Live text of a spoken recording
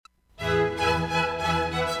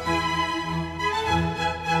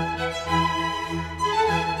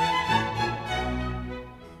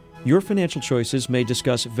Your Financial Choices may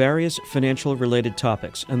discuss various financial-related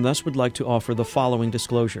topics and thus would like to offer the following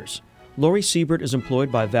disclosures. Laurie Siebert is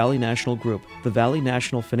employed by Valley National Group, the Valley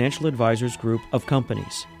National Financial Advisors Group of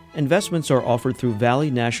companies. Investments are offered through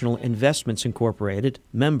Valley National Investments Incorporated,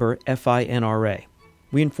 member FINRA.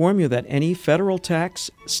 We inform you that any federal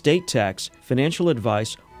tax, state tax, financial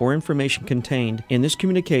advice, or information contained in this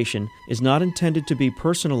communication is not intended to be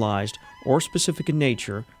personalized or specific in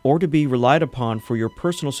nature, or to be relied upon for your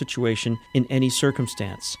personal situation in any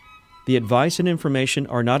circumstance. The advice and information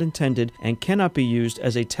are not intended and cannot be used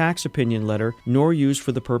as a tax opinion letter, nor used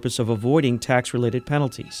for the purpose of avoiding tax-related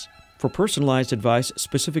penalties. For personalized advice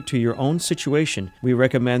specific to your own situation, we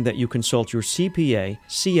recommend that you consult your CPA,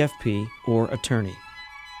 CFP, or attorney.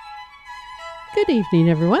 Good evening,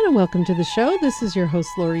 everyone, and welcome to the show. This is your host,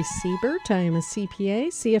 Laurie Siebert. I am a CPA,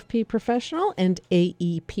 CFP professional, and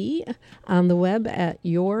AEP on the web at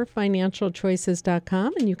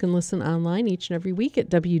yourfinancialchoices.com, and you can listen online each and every week at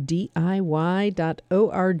wdiy.org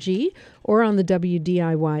or on the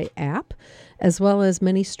WDIY app, as well as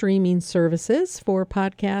many streaming services for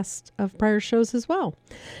podcasts of prior shows as well.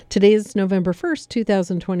 Today is November 1st,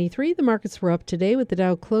 2023. The markets were up today with the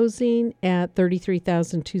Dow closing at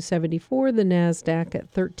 33,274, the NASDAQ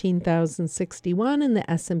at 13,061, and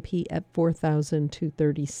the S&P at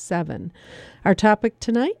 4,237. Our topic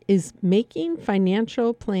tonight is making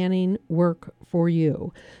financial planning work for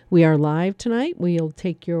you. We are live tonight. We'll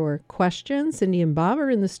take your questions. Cindy and Bob are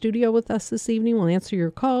in the studio with us this evening. We'll answer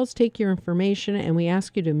your calls, take your information, and we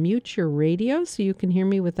ask you to mute your radio so you can hear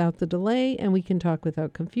me without the delay and we can talk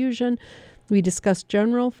without confusion. We discuss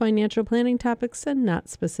general financial planning topics and not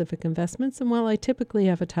specific investments. And while I typically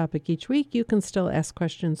have a topic each week, you can still ask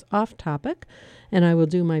questions off topic, and I will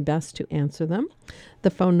do my best to answer them. The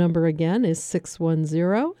phone number again is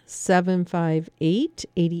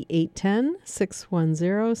 610-758-8810,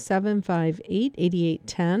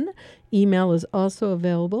 610-758-8810. Email is also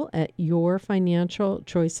available at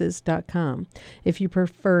yourfinancialchoices.com. If you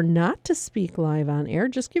prefer not to speak live on air,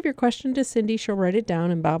 just give your question to Cindy. She'll write it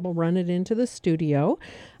down and Bob will run it into the studio,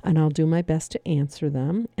 and I'll do my best to answer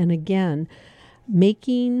them. And again,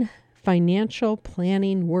 making financial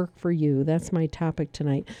planning work for you. That's my topic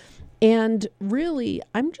tonight. And really,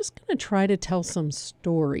 I'm just going to try to tell some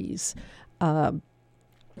stories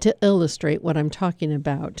to illustrate what I'm talking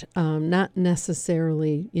about, not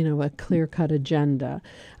necessarily, a clear-cut agenda.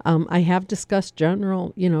 I have discussed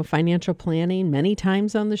general, financial planning many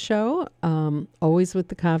times on the show, always with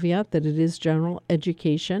the caveat that it is general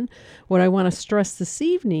education. What I want to stress this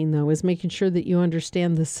evening, though, is making sure that you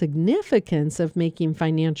understand the significance of making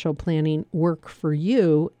financial planning work for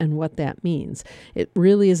you and what that means. It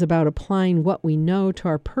really is about applying what we know to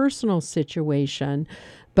our personal situation,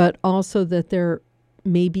 but also that there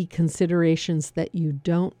may be considerations that you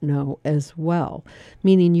don't know as well,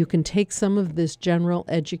 meaning you can take some of this general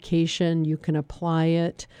education, you can apply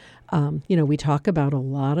it. We talk about a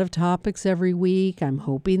lot of topics every week. I'm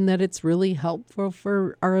hoping that it's really helpful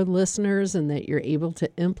for our listeners and that you're able to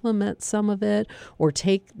implement some of it or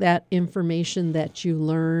take that information that you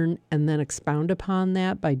learn and then expound upon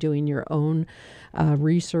that by doing your own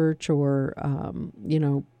research or,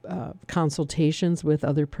 consultations with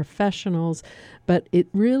other professionals. But it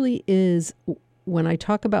really is, when I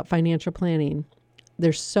talk about financial planning,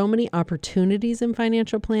 there's so many opportunities in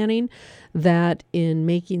financial planning that in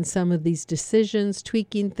making some of these decisions,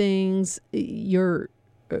 tweaking things, you're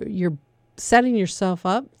setting yourself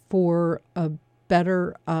up for a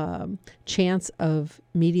better chance of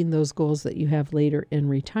meeting those goals that you have later in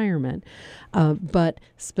retirement. But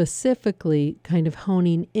specifically kind of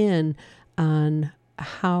honing in on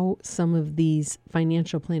how some of these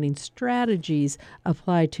financial planning strategies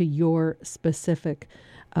apply to your specific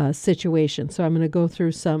situation. So I'm going to go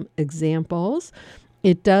through some examples.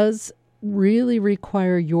 It does really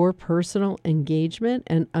require your personal engagement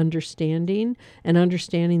and understanding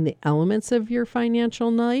the elements of your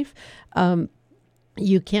financial life.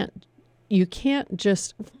 You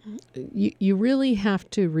really have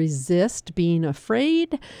to resist being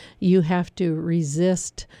afraid. You have to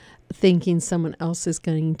resist thinking someone else is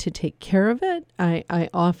going to take care of it. I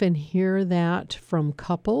often hear that from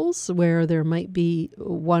couples where there might be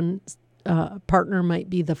one partner might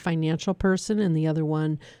be the financial person and the other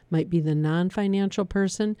one might be the non-financial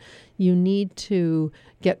person. You need to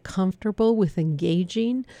get comfortable with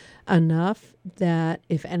engaging enough that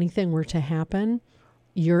if anything were to happen,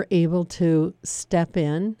 you're able to step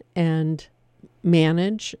in and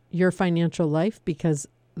manage your financial life because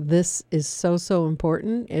this is so, so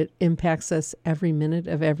important. It impacts us every minute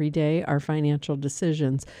of every day, our financial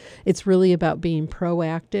decisions. It's really about being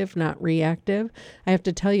proactive, not reactive. I have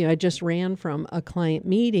to tell you, I just ran from a client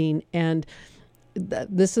meeting, and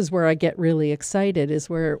this is where I get really excited, is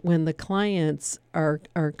where when the clients are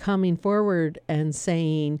coming forward and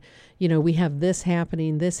saying, we have this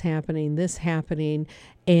happening, this happening, this happening,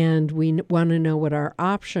 and we want to know what our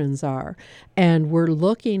options are. And we're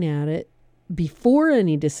looking at it before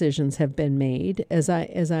any decisions have been made. As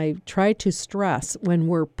I try to stress, when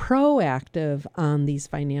we're proactive on these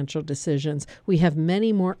financial decisions, we have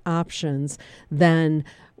many more options than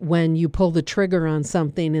when you pull the trigger on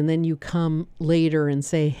something and then you come later and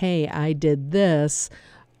say, hey, I did this.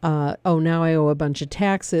 Now I owe a bunch of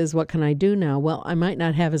taxes. What can I do now? Well, I might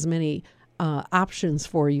not have as many options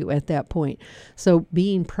for you at that point. So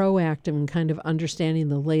being proactive and kind of understanding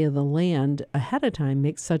the lay of the land ahead of time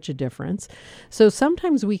makes such a difference. So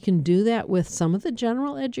sometimes we can do that with some of the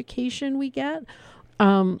general education we get.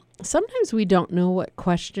 Sometimes we don't know what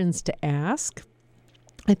questions to ask.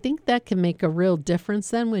 I think that can make a real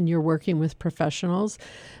difference then when you're working with professionals.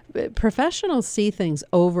 Professionals see things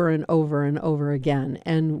over and over and over again,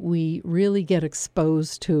 and we really get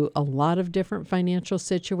exposed to a lot of different financial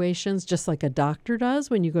situations, just like a doctor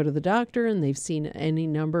does when you go to the doctor and they've seen any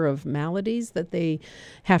number of maladies that they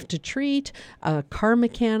have to treat. Car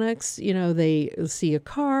mechanics, they see a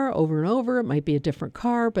car over and over. It might be a different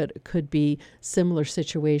car, but it could be similar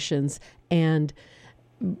situations. And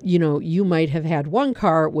you might have had one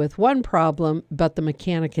car with one problem, but the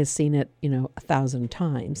mechanic has seen it, 1,000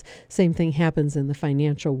 times. Same thing happens in the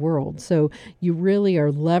financial world. So you really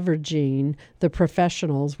are leveraging the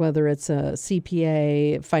professionals, whether it's a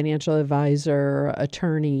CPA, financial advisor,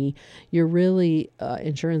 attorney, you're really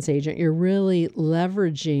insurance agent, you're really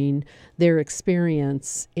leveraging their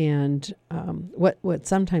experience and what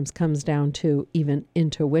sometimes comes down to even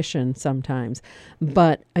intuition sometimes.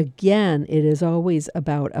 But again, it is always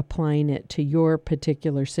about applying it to your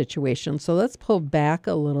particular situation. So let's pull back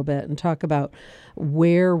a little bit and talk about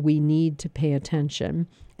where we need to pay attention.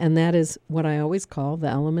 And that is what I always call the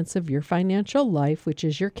elements of your financial life, which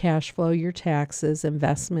is your cash flow, your taxes,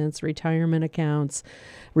 investments, retirement accounts,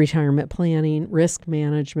 retirement planning, risk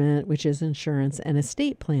management, which is insurance, and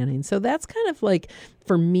estate planning. So that's kind of like,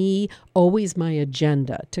 for me, always my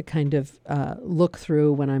agenda to kind of look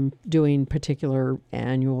through when I'm doing particular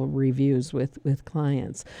annual reviews with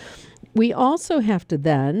clients. We also have to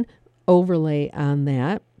then overlay on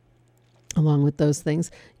that, along with those things,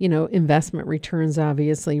 investment returns,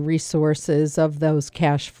 obviously, resources of those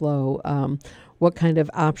cash flow, what kind of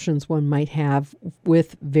options one might have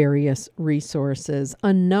with various resources,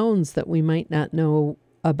 unknowns that we might not know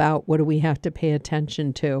about, what do we have to pay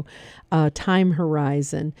attention to, time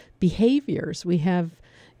horizon, behaviors. We have,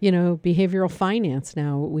 behavioral finance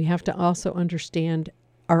now. We have to also understand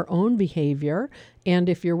our own behavior. And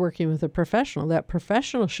if you're working with a professional, that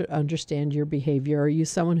professional should understand your behavior. Are you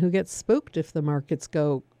someone who gets spooked if the markets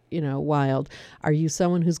go, wild? Are you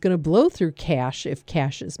someone who's going to blow through cash if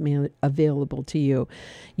cash is available to you?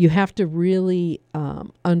 You have to really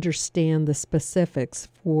understand the specifics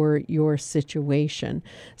for your situation.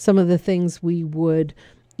 Some of the things we would,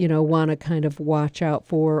 want to kind of watch out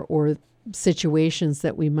for, or situations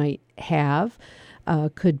that we might have,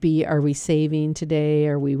 could be, are we saving today?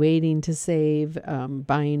 Are we waiting to save?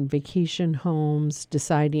 Buying vacation homes,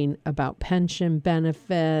 deciding about pension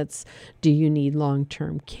benefits. Do you need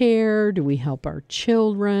long-term care? Do we help our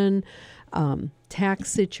children?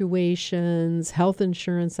 Tax situations, health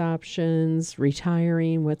insurance options,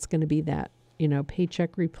 retiring, what's going to be that,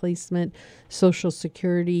 paycheck replacement, Social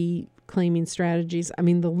Security claiming strategies. I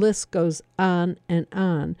mean, the list goes on and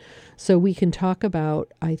on. So we can talk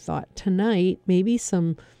about, I thought tonight, maybe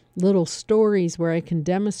some little stories where I can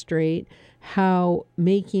demonstrate how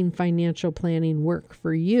making financial planning work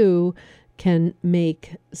for you can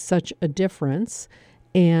make such a difference,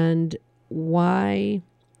 and why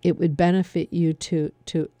it would benefit you to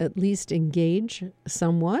at least engage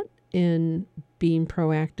somewhat in being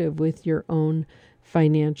proactive with your own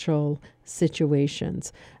financial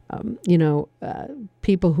situations.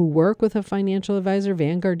 People who work with a financial advisor,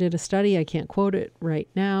 Vanguard did a study. I can't quote it right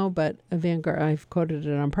now, but Vanguard, I've quoted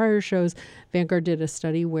it on prior shows. Vanguard did a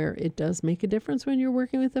study where it does make a difference when you're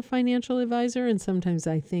working with a financial advisor. And sometimes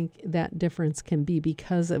I think that difference can be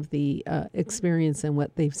because of the experience and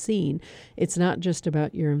what they've seen. It's not just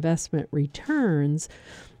about your investment returns.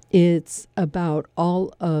 It's about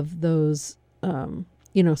all of those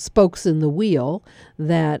spokes in the wheel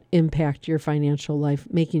that impact your financial life,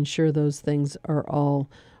 making sure those things are all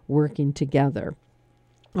working together.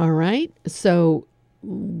 All right. So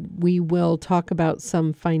we will talk about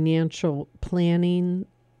some financial planning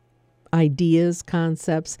ideas,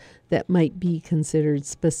 concepts that might be considered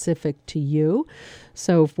specific to you.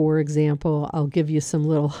 So, for example, I'll give you some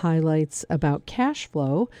little highlights about cash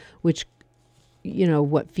flow, which,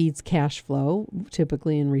 what feeds cash flow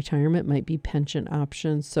typically in retirement might be pension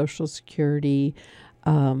options, Social Security,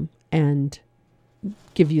 and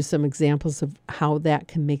give you some examples of how that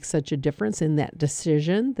can make such a difference in that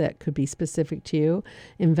decision that could be specific to you.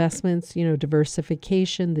 Investments,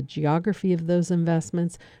 diversification, the geography of those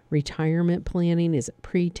investments, retirement planning. Is it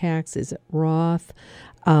pre-tax? Is it Roth?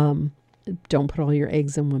 Don't put all your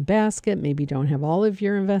eggs in one basket. Maybe don't have all of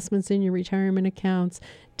your investments in your retirement accounts.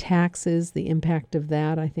 Taxes, the impact of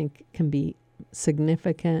that, I think, can be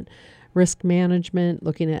significant. Risk management,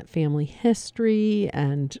 looking at family history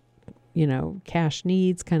and cash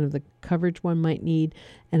needs, kind of the coverage one might need,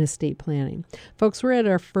 and estate planning. Folks, we're at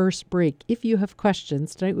our first break. If you have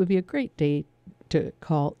questions, tonight would be a great day to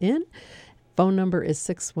call in. Phone number is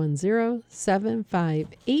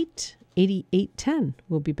 610-758-8810.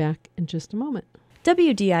 We'll be back in just a moment.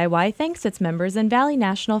 WDIY thanks its members and Valley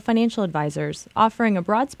National Financial Advisors, offering a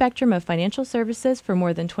broad spectrum of financial services for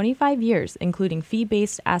more than 25 years, including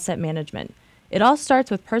fee-based asset management. It all starts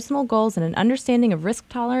with personal goals and an understanding of risk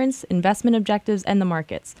tolerance, investment objectives, and the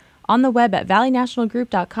markets. On the web at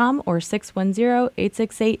valleynationalgroup.com or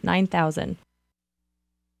 610-868-9000.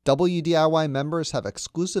 WDIY members have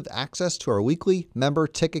exclusive access to our weekly member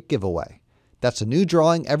ticket giveaway. That's a new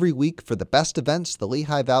drawing every week for the best events the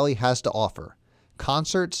Lehigh Valley has to offer.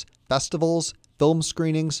 Concerts, festivals, film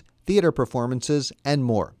screenings, theater performances, and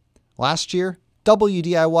more. Last year,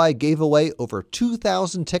 WDIY gave away over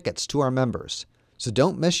 2,000 tickets to our members. So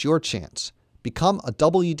don't miss your chance. Become a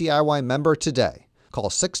WDIY member today. Call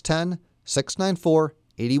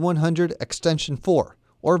 610-694-8100 extension 4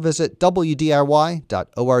 or visit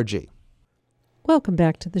WDIY.org. Welcome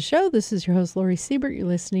back to the show. This is your host, Laurie Siebert. You're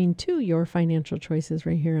listening to Your Financial Choices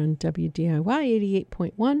right here on WDIY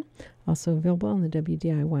 88.1, also available on the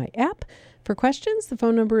WDIY app. For questions, the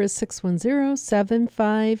phone number is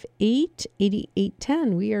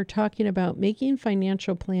 610-758-8810. We are talking about making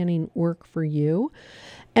financial planning work for you.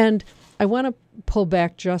 And I want to pull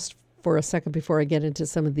back just for a second before I get into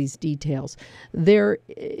some of these details. There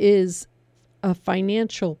is a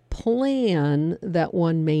financial plan that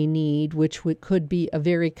one may need, which could be a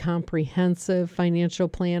very comprehensive financial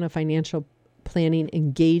plan, a financial planning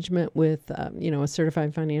engagement with, a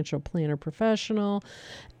certified financial planner professional.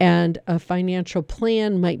 And a financial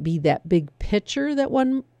plan might be that big picture that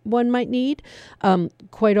one might need.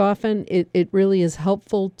 Quite often, it really is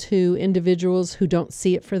helpful to individuals who don't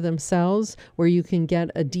see it for themselves, where you can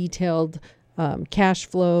get a detailed cash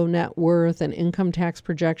flow, net worth, and income tax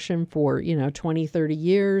projection for, 20, 30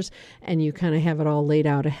 years, and you kind of have it all laid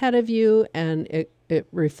out ahead of you, and it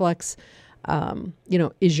reflects,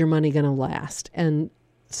 is your money going to last? And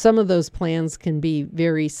some of those plans can be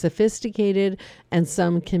very sophisticated, and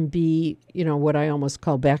some can be, what I almost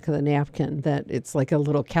call back of the napkin, that it's like a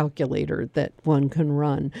little calculator that one can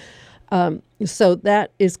run. So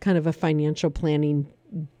that is kind of a financial planning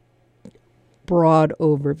broad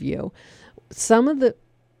overview. Some of the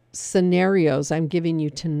scenarios I'm giving you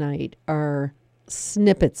tonight are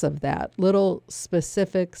snippets of that, little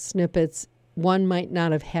specific snippets. One might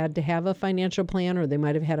not have had to have a financial plan, or they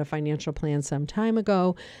might have had a financial plan some time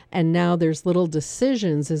ago. And now there's little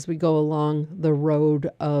decisions as we go along the road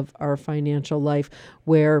of our financial life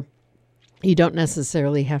where you don't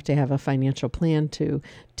necessarily have to have a financial plan to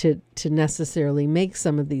necessarily make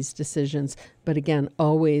some of these decisions. But again,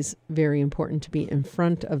 always very important to be in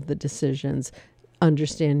front of the decisions,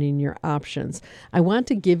 understanding your options. I want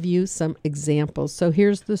to give you some examples. So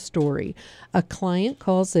here's the story. A client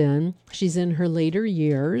calls in. She's in her later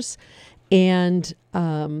years, and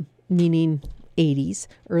meaning 80s,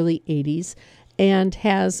 early 80s, and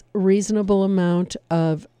has a reasonable amount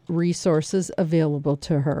of resources available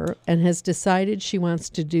to her, and has decided she wants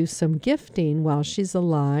to do some gifting while she's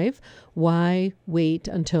alive. Why wait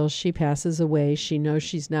until she passes away? She knows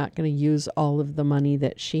she's not going to use all of the money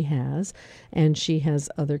that she has, and she has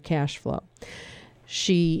other cash flow.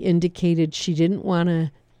 She indicated she didn't want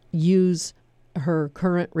to use her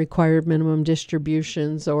current required minimum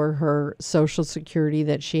distributions or her Social Security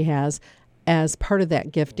that she has as part of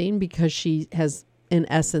that gifting, because she has, in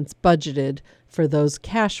essence, budgeted for those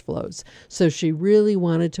cash flows. So she really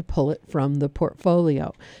wanted to pull it from the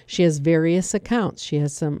portfolio. She has various accounts. She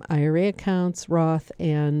has some IRA accounts, Roth,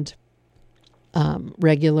 and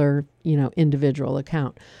regular, individual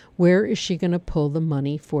account. Where is she going to pull the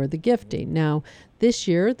money for the gifting? Now, this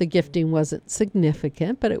year, the gifting wasn't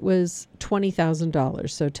significant, but it was $20,000.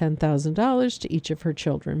 So $10,000 to each of her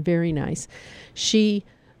children. Very nice. She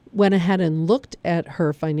went ahead and looked at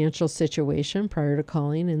her financial situation prior to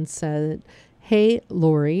calling and said, hey,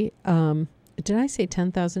 Laurie, did I say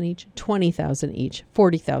 10,000 each? 20,000 each.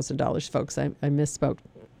 $40,000, folks. I misspoke.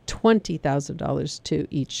 $20,000 to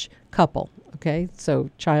each couple. Okay,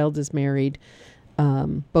 so child is married.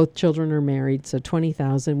 Both children are married, so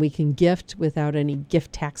 $20,000. We can gift without any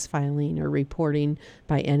gift tax filing or reporting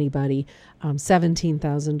by anybody.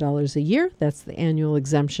 $17,000 a year. That's the annual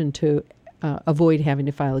exemption to avoid having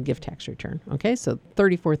to file a gift tax return. Okay, so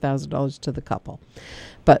 $34,000 to the couple.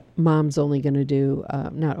 But mom's only going to do,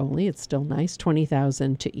 not only, it's still nice,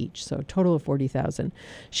 $20,000 to each. So a total of $40,000.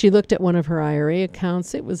 She looked at one of her IRA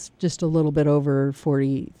accounts. It was just a little bit over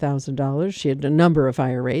 $40,000. She had a number of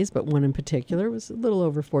IRAs, but one in particular was a little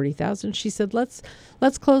over $40,000. She said, let's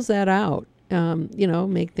close that out.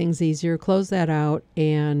 Make things easier, close that out,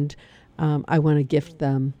 and I want to gift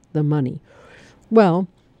them the money. Well,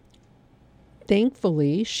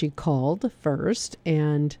 thankfully, she called first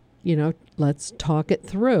and, let's talk it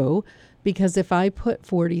through, because if I put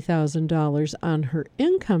 $40,000 on her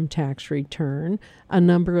income tax return, a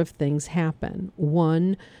number of things happen.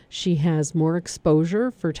 One, she has more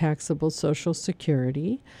exposure for taxable Social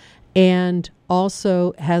Security and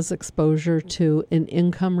also has exposure to an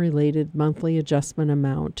income-related monthly adjustment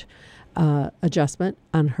amount adjustment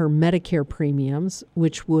on her Medicare premiums,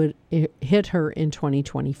 which would hit her in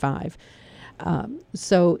 2025.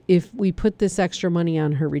 So if we put this extra money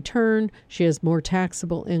on her return, she has more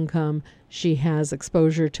taxable income, she has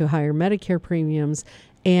exposure to higher Medicare premiums,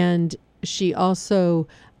 and she also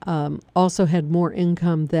had more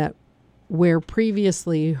income that where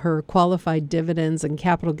previously her qualified dividends and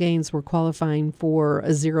capital gains were qualifying for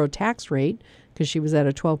a zero tax rate because she was at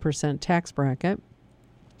a 12% tax bracket.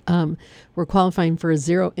 We're qualifying for a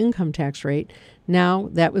zero income tax rate. Now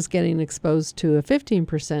that was getting exposed to a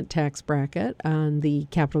 15% tax bracket on the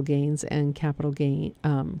capital gains and capital gain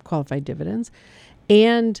qualified dividends.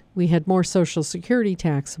 And we had more Social Security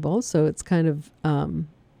taxable. So it's kind of,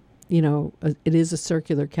 it is a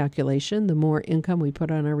circular calculation. The more income we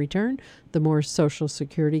put on our return, the more Social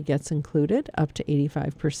Security gets included, up to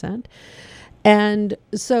 85%. And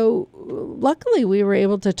so luckily we were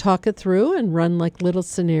able to talk it through and run like little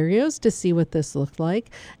scenarios to see what this looked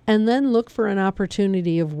like, and then look for an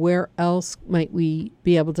opportunity of where else might we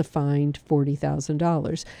be able to find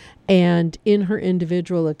 $40,000. And in her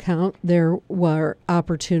individual account, there were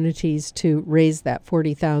opportunities to raise that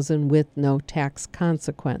 $40,000 with no tax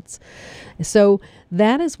consequence. So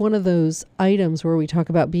that is one of those items where we talk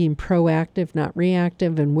about being proactive, not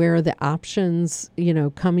reactive, and where are the options,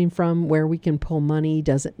 coming from, where we can pull money.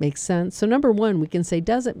 Does it make sense? So number one, we can say,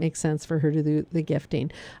 does it make sense for her to do the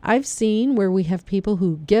gifting? I've seen where we have people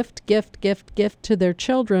who gift to their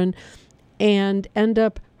children and end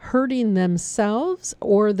up hurting themselves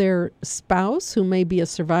or their spouse, who may be a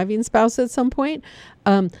surviving spouse at some point,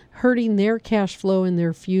 hurting their cash flow in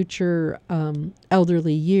their future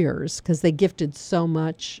elderly years because they gifted so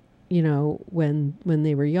much, when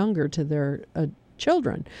they were younger to their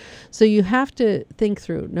children. So you have to think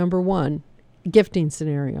through, number one, gifting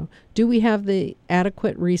scenario. Do we have the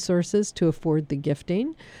adequate resources to afford the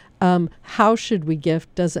gifting? How should we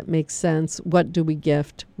gift? Does it make sense? What do we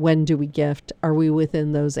gift? When do we gift? Are we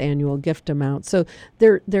within those annual gift amounts? So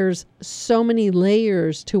there's so many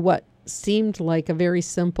layers to what seemed like a very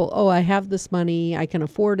simple, I have this money, I can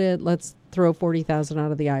afford it, let's throw $40,000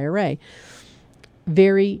 out of the IRA.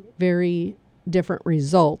 Very, very different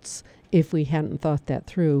results if we hadn't thought that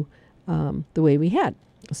through the way we had.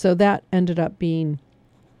 So that ended up being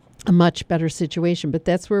a much better situation. But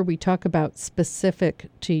that's where we talk about specific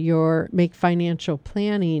to make financial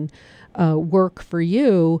planning work for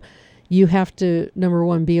you. You have to, number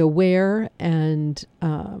one, be aware and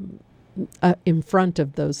in front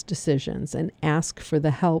of those decisions and ask for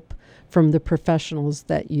the help from the professionals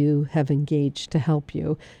that you have engaged to help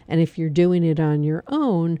you. And if you're doing it on your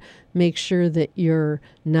own, make sure that you're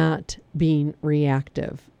not being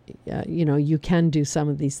reactive. You can do some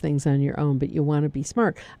of these things on your own, but you want to be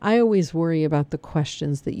smart. I always worry about the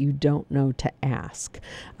questions that you don't know to ask.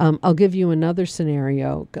 I'll give you another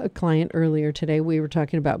scenario. A client earlier today, we were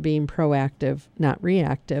talking about being proactive, not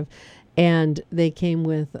reactive. And they came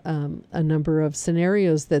with a number of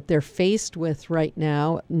scenarios that they're faced with right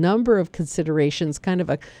now, number of considerations, kind of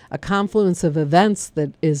a confluence of events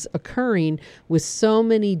that is occurring with so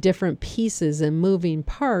many different pieces and moving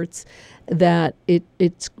parts that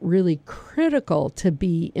it's really critical to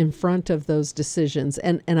be in front of those decisions.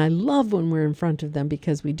 And I love when we're in front of them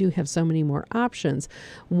because we do have so many more options.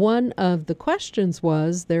 One of the questions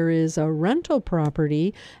was, there is a rental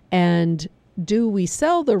property, and do we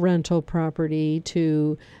sell the rental property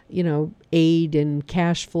to, aid in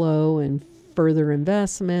cash flow and further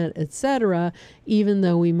investment, etc., even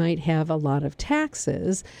though we might have a lot of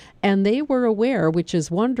taxes? And they were aware, which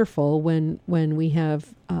is wonderful when we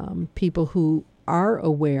have people who are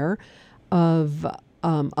aware of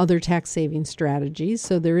other tax saving strategies.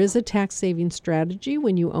 So there is a tax saving strategy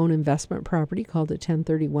when you own investment property called a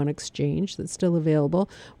 1031 exchange that's still available,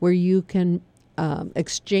 where you can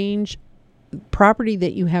exchange property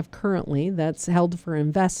that you have currently that's held for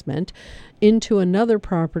investment into another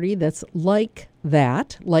property that's like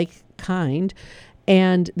kind,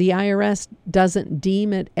 and the IRS doesn't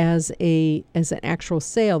deem it as an actual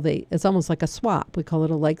sale. It's almost like a swap. We call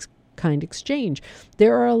it a like kind exchange.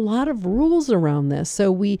 There are a lot of rules around this.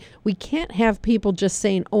 So we can't have people just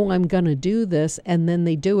saying, oh, I'm going to do this, and then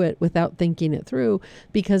they do it without thinking it through,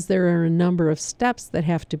 because there are a number of steps that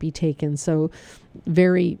have to be taken. So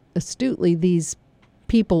very astutely, these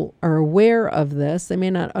people are aware of this. They may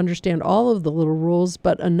not understand all of the little rules,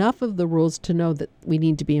 but enough of the rules to know that we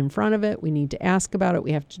need to be in front of it. We need to ask about it.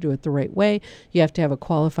 We have to do it the right way. You have to have a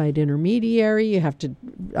qualified intermediary. You have to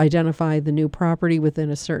identify the new property within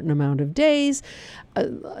a certain amount of days.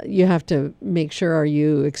 You have to make sure, are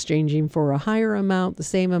you exchanging for a higher amount, the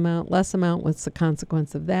same amount, less amount? What's the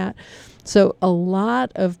consequence of that? So a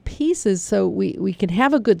lot of pieces. So we can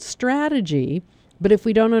have a good strategy, but if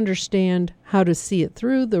we don't understand how to see it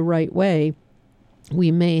through the right way,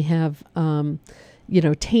 we may have,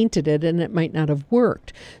 tainted it, and it might not have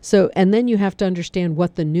worked. So, and then you have to understand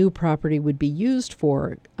what the new property would be used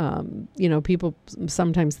for. People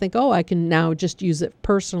sometimes think, oh, I can now just use it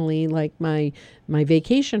personally, like my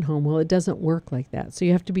vacation home. Well, it doesn't work like that. So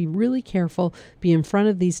you have to be really careful, be in front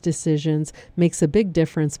of these decisions, makes a big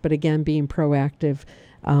difference. But again, being proactive,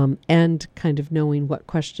 and kind of knowing what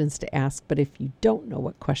questions to ask. But if you don't know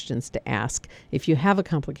what questions to ask, if you have a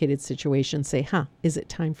complicated situation, say, is it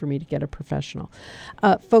time for me to get a professional?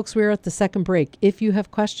 Folks, we're at the second break. If you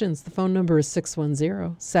have questions, the phone number is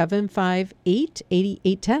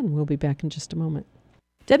 610-758-8810. We'll be back in just a moment.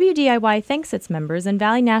 WDIY thanks its members and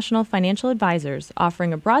Valley National Financial Advisors,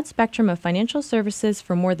 offering a broad spectrum of financial services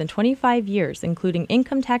for more than 25 years, including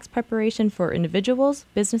income tax preparation for individuals,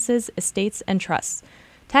 businesses, estates, and trusts.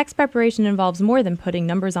 Tax preparation involves more than putting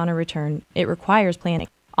numbers on a return. It requires planning.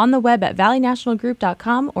 On the web at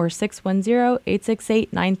valleynationalgroup.com or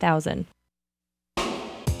 610-868-9000.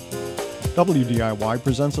 WDIY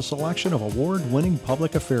presents a selection of award-winning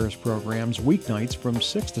public affairs programs weeknights from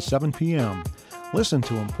 6 to 7 p.m. Listen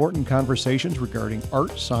to important conversations regarding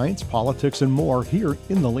art, science, politics, and more here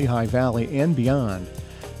in the Lehigh Valley and beyond.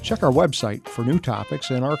 Check our website for new topics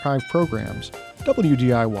and archive programs.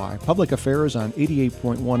 WDIY Public Affairs on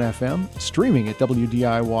 88.1 FM, streaming at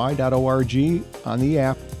WDIY.org, on the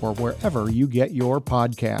app, or wherever you get your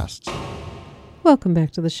podcasts. Welcome back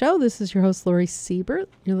to the show. This is your host, Laurie Siebert.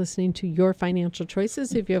 You're listening to Your Financial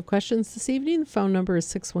Choices. If you have questions this evening, the phone number is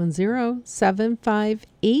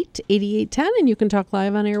 610-758-8810, and you can talk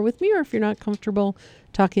live on air with me, or if you're not comfortable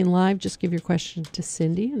talking live, just give your question to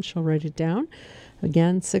Cindy, and she'll write it down.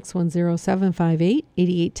 Again,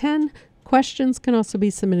 610-758-8810. Questions can also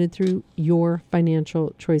be submitted through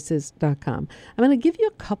yourfinancialchoices.com. I'm going to give you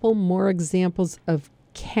a couple more examples of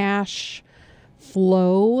cash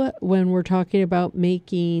flow when we're talking about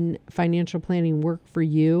making financial planning work for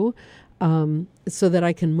you, so that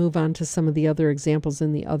I can move on to some of the other examples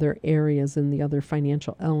in the other areas and the other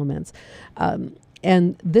financial elements.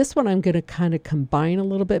 And this one I'm going to kind of combine a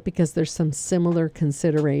little bit because there's some similar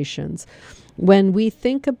considerations. When we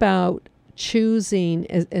think about choosing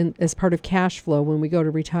as part of cash flow when we go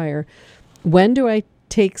to retire, when do I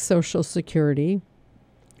take Social Security,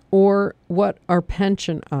 or what are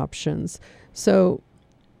pension options? So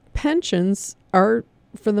pensions are,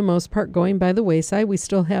 for the most part, going by the wayside. We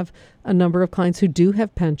still have a number of clients who do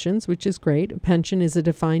have pensions, which is great. A pension is a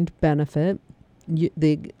defined benefit.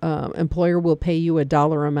 The employer will pay you a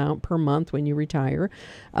dollar amount per month when you retire,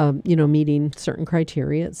 meeting certain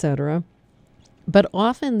criteria, et cetera. But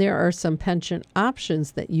often there are some pension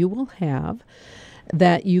options that you will have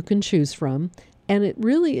that you can choose from. And it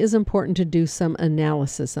really is important to do some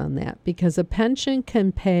analysis on that, because a pension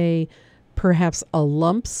can pay perhaps a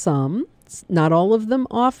lump sum. Not all of them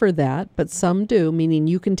offer that, but some do, meaning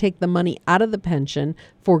you can take the money out of the pension,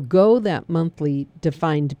 forego that monthly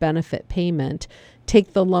defined benefit payment,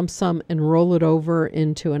 take the lump sum and roll it over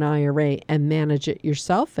into an IRA and manage it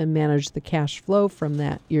yourself and manage the cash flow from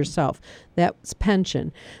that yourself. That's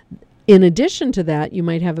pension. In addition to that, you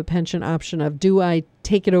might have a pension option of, do I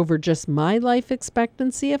take it over just my life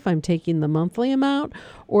expectancy if I'm taking the monthly amount,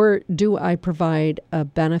 or do I provide a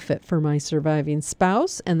benefit for my surviving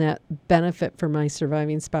spouse? And that benefit for my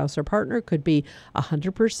surviving spouse or partner could be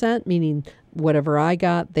 100%, meaning whatever I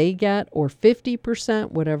got, they get, or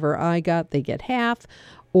 50%, whatever I got, they get half,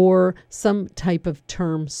 or some type of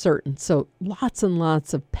term certain. So lots and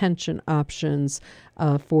lots of pension options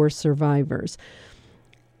for survivors.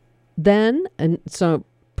 Then, and so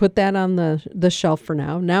put that on the shelf for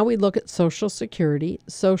now. Now we look at Social Security.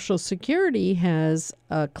 Social Security has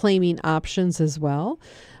claiming options as well.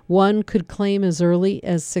 One could claim as early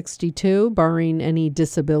as 62, barring any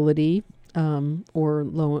disability or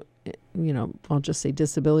low, I'll just say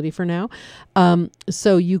disability for now.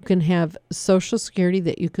 So you can have Social Security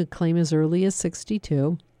that you could claim as early as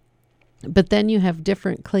 62. But then you have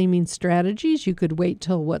different claiming strategies. You could wait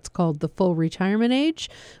till what's called the full retirement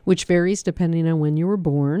age, which varies depending on when you were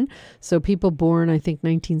born. So people born, I think,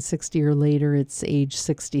 1960 or later, it's age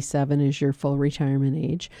 67 is your full retirement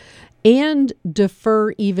age. And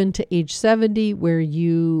defer even to age 70, where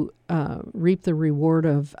you reap the reward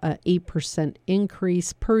of an 8%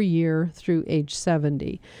 increase per year through age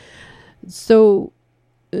 70. So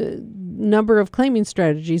number of claiming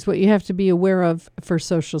strategies. What you have to be aware of for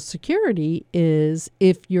Social Security is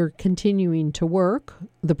if you're continuing to work,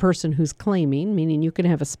 the person who's claiming, meaning you can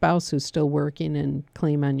have a spouse who's still working and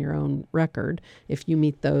claim on your own record if you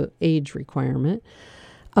meet the age requirement.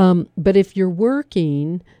 But if you're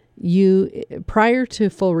working, prior to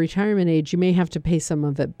full retirement age, you may have to pay some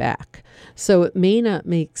of it back. So it may not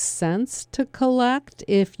make sense to collect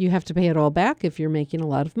if you have to pay it all back if you're making a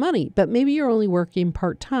lot of money. But maybe you're only working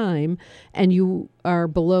part-time and you are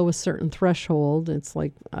below a certain threshold. It's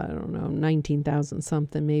like, 19,000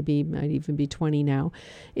 something, maybe might even be 20 now.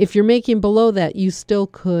 If you're making below that, you still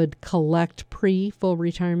could collect pre-full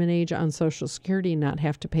retirement age on Social Security and not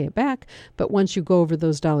have to pay it back. But once you go over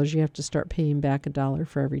those dollars, you have to start paying back $1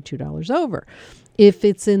 for every $2 over. If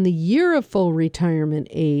it's in the year of full retirement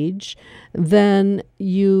age, then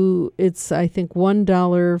it's, I think,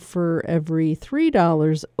 $1 for every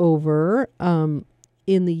 $3 over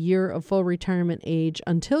in the year of full retirement age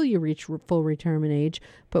until you reach full retirement age.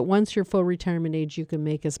 But once you're full retirement age, you can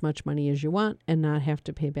make as much money as you want and not have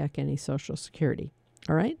to pay back any Social Security.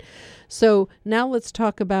 All right. So now let's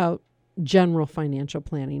talk about general financial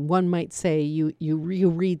planning. One might say you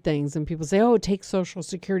read things and people say, oh, take Social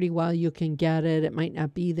Security while you can get it. It might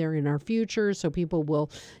not be there in our future, so people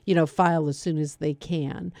will, file as soon as they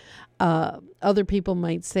can. Other people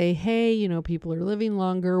might say, hey, people are living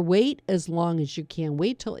longer. Wait as long as you can.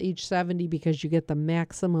 Wait till age 70 because you get the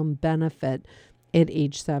maximum benefit at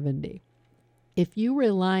age 70. If you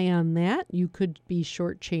rely on that, you could be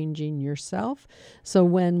shortchanging yourself. So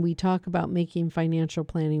when we talk about making financial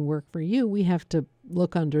planning work for you, we have to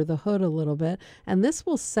look under the hood a little bit. And this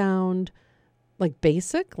will sound like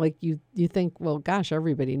basic, like you think, well, gosh,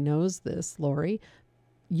 everybody knows this, Laurie.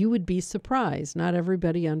 You would be surprised. Not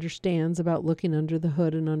everybody understands about looking under the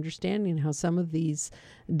hood and understanding how some of these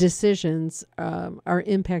decisions are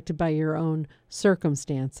impacted by your own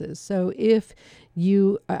circumstances. So if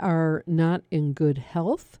you are not in good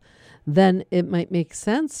health, then it might make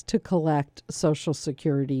sense to collect Social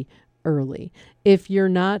Security early. If you're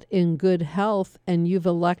not in good health and you've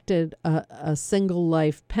elected a single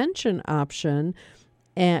life pension option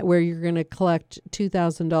where you're going to collect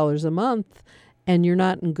 $2,000 a month, and you're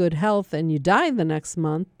not in good health and you die the next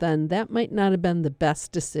month, then that might not have been the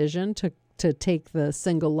best decision to take the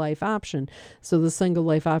single life option. So the single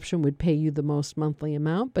life option would pay you the most monthly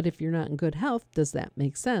amount, but if you're not in good health, does that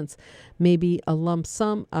make sense? Maybe a lump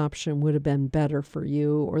sum option would have been better for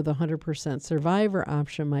you, or the 100% survivor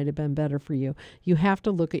option might have been better for you. You have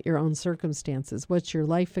to look at your own circumstances. What's your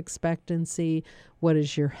life expectancy? What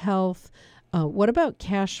is your health? What about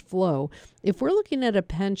cash flow? If we're looking at a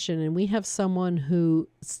pension and we have someone who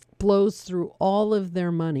blows through all of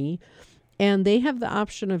their money and they have the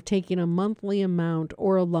option of taking a monthly amount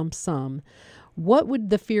or a lump sum, what would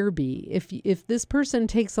the fear be? If this person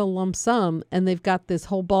takes a lump sum and they've got this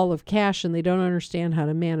whole ball of cash and they don't understand how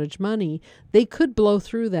to manage money, they could blow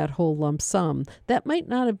through that whole lump sum. That might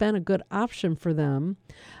not have been a good option for them.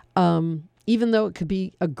 even though it could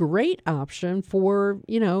be a great option for,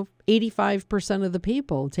 85% of the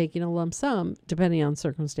people taking a lump sum, depending on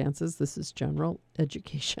circumstances. This is general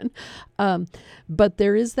education. But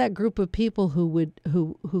there is that group of people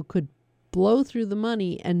who could blow through the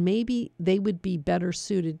money, and maybe they would be better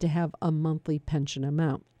suited to have a monthly pension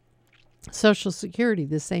amount. Social Security,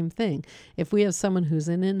 the same thing. If we have someone who's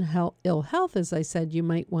in ill health, as I said, you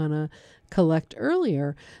might want to collect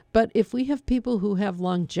earlier. But if we have people who have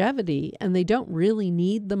longevity and they don't really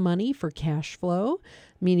need the money for cash flow,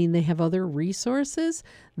 meaning they have other resources,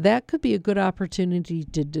 that could be a good opportunity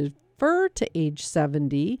to defer to age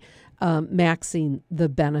 70, maxing the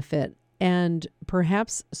benefit, and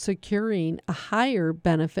perhaps securing a higher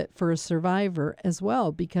benefit for a survivor as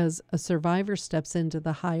well, because a survivor steps into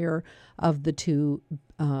the higher of the two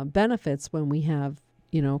benefits when we have,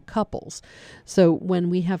 couples. So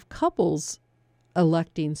when we have couples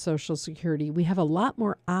electing Social Security, we have a lot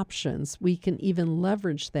more options. We can even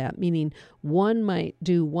leverage that, meaning one might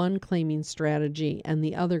do one claiming strategy and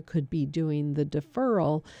the other could be doing the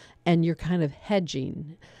deferral, and you're kind of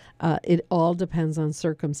hedging. It all depends on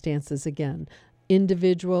circumstances again.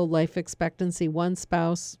 Individual life expectancy, one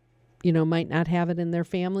spouse, might not have it in their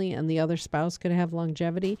family and the other spouse could have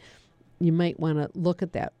longevity. You might want to look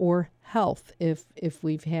at that. Or health, if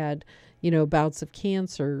we've had, bouts of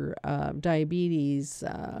cancer, diabetes,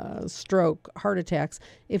 stroke, heart attacks.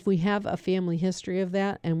 If we have a family history of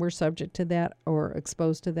that and we're subject to that or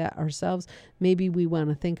exposed to that ourselves, maybe we want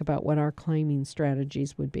to think about what our claiming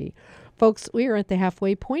strategies would be. Folks, we are at the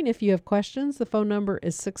halfway point. If you have questions, the phone number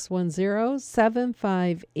is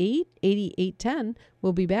 610-758-8810.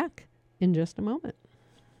 We'll be back in just a moment.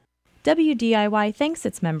 WDIY thanks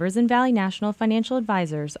its members and Valley National Financial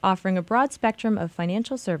Advisors, offering a broad spectrum of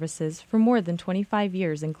financial services for more than 25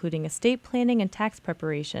 years, including estate planning and tax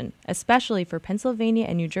preparation, especially for Pennsylvania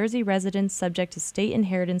and New Jersey residents subject to state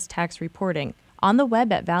inheritance tax reporting. On the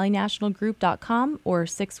web at valleynationalgroup.com or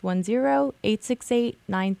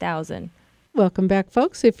 610-868-9000. Welcome back,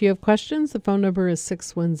 folks. If you have questions, the phone number is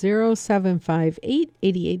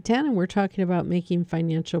 610-758-8810, and we're talking about making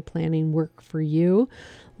financial planning work for you.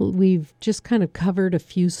 We've just kind of covered a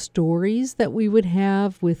few stories that we would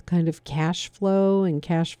have with kind of cash flow and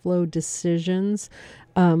cash flow decisions.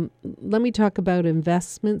 Let me talk about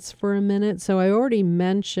investments for a minute. So I already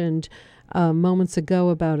mentioned moments ago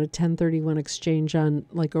about a 1031 exchange on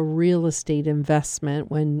like a real estate investment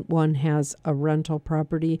when one has a rental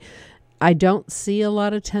property. I don't see a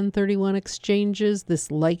lot of 1031 exchanges,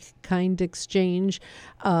 this like-kind exchange.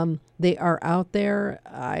 They are out there.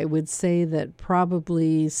 I would say that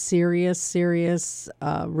probably serious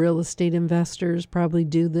real estate investors probably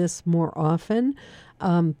do this more often,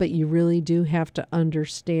 but you really do have to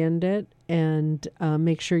understand it and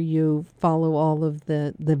make sure you follow all of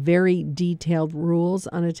the very detailed rules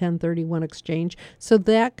on a 1031 exchange. So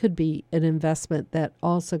that could be an investment that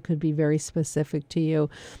also could be very specific to you.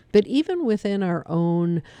 But even within our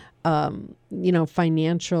own,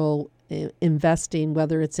 financial investing,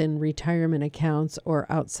 whether it's in retirement accounts or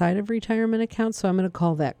outside of retirement accounts, so I'm going to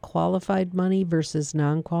call that qualified money versus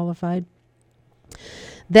non-qualified.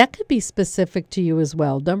 That could be specific to you as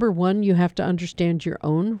well. Number one, you have to understand your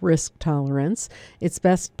own risk tolerance. It's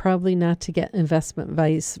best probably not to get investment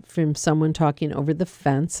advice from someone talking over the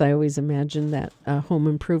fence. I always imagine that home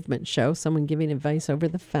improvement show, someone giving advice over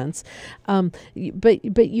the fence. But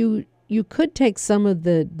you could take some of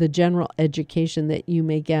the general education that you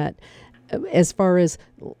may get as far as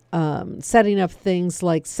setting up things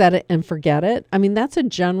like set it and forget it. I mean, that's a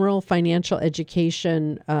general financial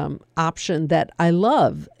education option that I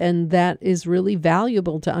love. And that is really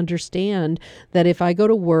valuable to understand that if I go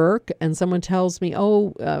to work and someone tells me,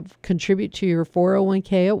 contribute to your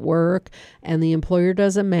 401k at work and the employer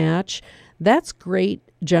doesn't match, that's great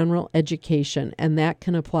general education, and that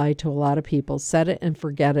can apply to a lot of people. Set it and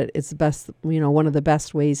forget it. It's the best, one of the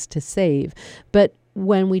best ways to save. But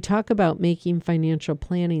when we talk about making financial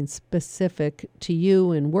planning specific to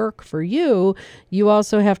you and work for you, you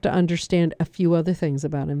also have to understand a few other things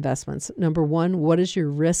about investments. Number one, what is your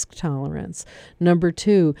risk tolerance? Number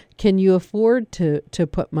two, can you afford to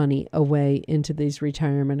put money away into these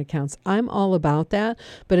retirement accounts? I'm all about that.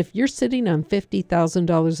 But if you're sitting on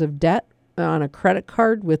 $50,000 of debt on a credit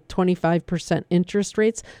card with 25% interest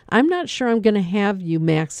rates, I'm not sure I'm going to have you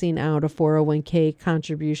maxing out a 401k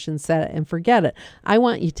contribution, set it and forget it. I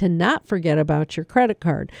want you to not forget about your credit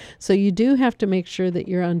card. So you do have to make sure that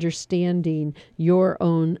you're understanding your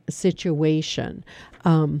own situation.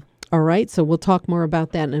 All right, so we'll talk more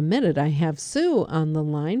about that in a minute. I have Sue on the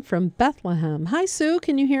line from Bethlehem. Hi, Sue.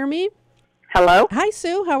 Can you hear me? Hello? Hi,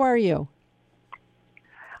 Sue. How are you?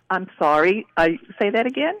 I'm sorry. Say that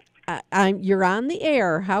again? You're on the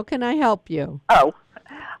air. How can I help you? Oh,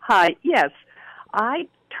 hi. Yes, I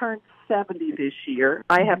turned 70 this year.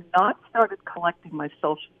 I have not started collecting my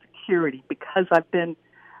Social Security because I've been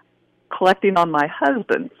collecting on my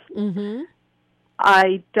husband's. Mm-hmm.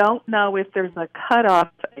 I don't know if there's a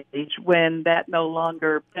cutoff age when that no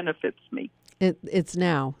longer benefits me. It's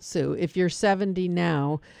now, Sue. If you're 70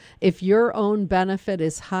 now, if your own benefit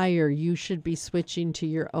is higher, you should be switching to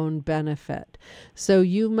your own benefit. So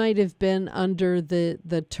you might have been under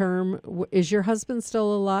the term, is your husband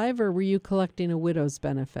still alive, or were you collecting a widow's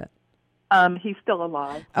benefit? He's still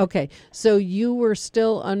alive. Okay, so you were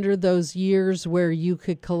still under those years where you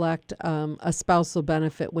could collect a spousal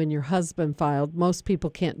benefit when your husband filed. Most people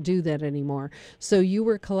can't do that anymore. So you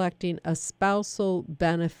were collecting a spousal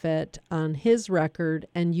benefit on his record,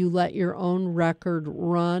 and you let your own record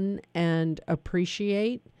run and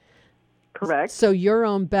appreciate? Correct. So your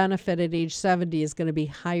own benefit at age 70 is going to be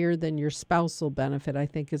higher than your spousal benefit, I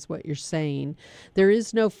think is what you're saying. There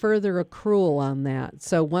is no further accrual on that.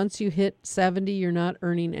 So once you hit 70, you're not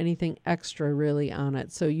earning anything extra really on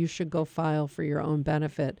it. So you should go file for your own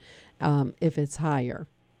benefit if it's higher.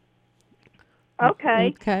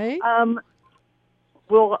 Okay. Okay.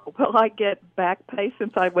 Will I get back pay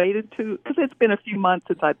since I waited because it's been a few months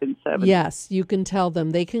since I've been 70? Yes, you can tell them.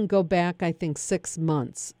 They can go back, I think, 6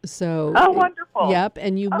 months. So oh, wonderful. Yep,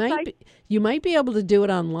 and you Okay. might be able to do it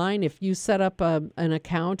online if you set up an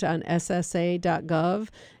account on SSA.gov.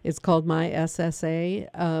 It's called My SSA.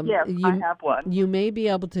 Yes, I have one. You may be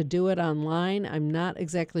able to do it online. I'm not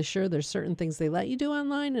exactly sure. There's certain things they let you do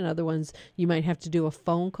online, and other ones you might have to do a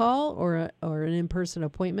phone call or an in-person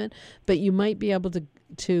appointment. But you might be able to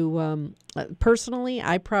personally,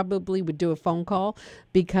 I probably would do a phone call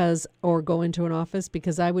or go into an office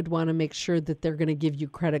because I would want to make sure that they're going to give you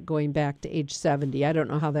credit going back to age 70. I don't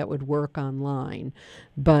know how that would work online,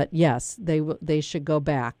 but yes, they should go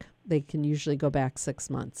back. They can usually go back 6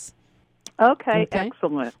 months. Okay,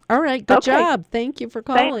 excellent. All right, good job. Thank you for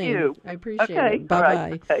calling. Thank you. I appreciate it. Bye-bye.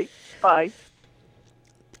 Right. Okay, bye.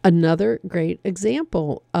 Another great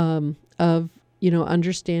example of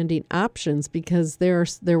understanding options, because there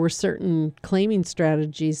were certain claiming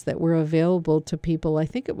strategies that were available to people. I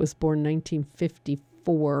think it was born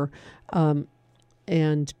 1954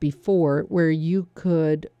 and before, where you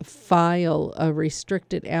could file a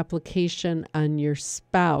restricted application on your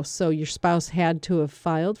spouse. So your spouse had to have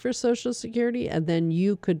filed for Social Security, and then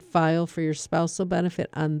you could file for your spousal benefit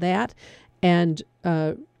on that and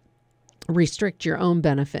restrict your own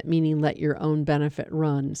benefit, meaning let your own benefit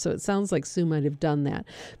run. So it sounds like Sue might have done that.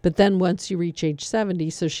 But then once you reach age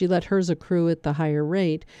 70, so she let hers accrue at the higher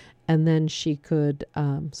rate, and then she could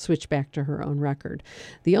switch back to her own record.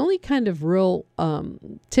 The only kind of real,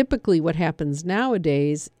 typically what happens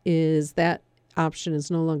nowadays is that option is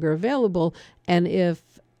no longer available. And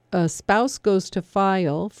if a spouse goes to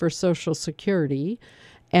file for Social Security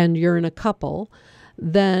and you're in a couple,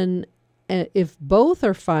 then if both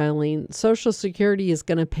are filing, Social Security is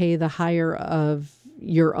going to pay the higher of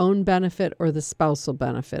your own benefit or the spousal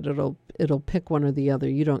benefit. It'll pick one or the other.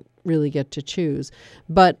 You don't really get to choose.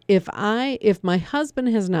 But if my husband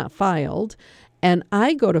has not filed and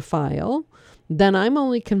I go to file, then I'm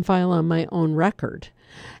only can file on my own record.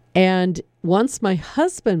 And once my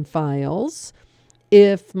husband files,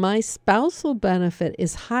 if my spousal benefit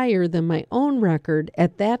is higher than my own record,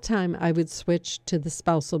 at that time I would switch to the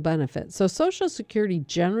spousal benefit. So Social Security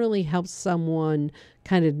generally helps someone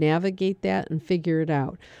kind of navigate that and figure it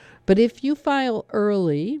out. But if you file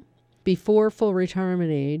early, before full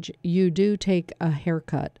retirement age, you do take a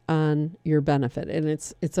haircut on your benefit, and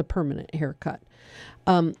it's a permanent haircut.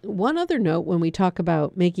 One other note, when we talk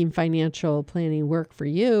about making financial planning work for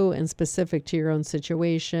you and specific to your own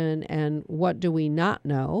situation and what do we not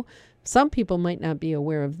know, some people might not be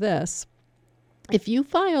aware of this. If you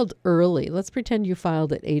filed early, let's pretend you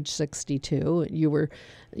filed at age 62, you were,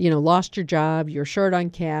 lost your job, you're short on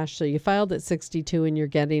cash, so you filed at 62 and you're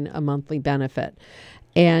getting a monthly benefit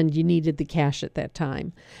and you needed the cash at that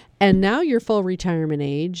time. And now your full retirement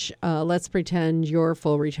age, let's pretend your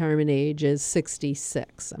full retirement age is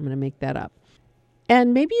 66. I'm going to make that up.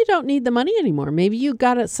 And maybe you don't need the money anymore. Maybe you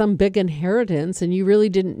got some big inheritance and you really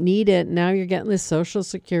didn't need it. Now you're getting this Social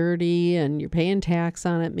Security and you're paying tax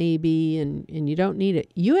on it maybe, and you don't need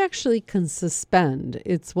it. You actually can suspend.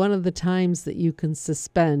 It's one of the times that you can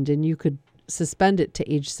suspend, and you could suspend it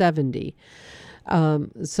to age 70.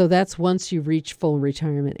 So that's once you reach full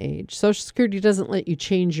retirement age. Social Security doesn't let you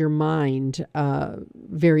change your mind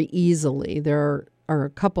very easily. There are a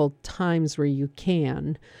couple times where you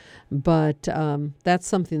can, but that's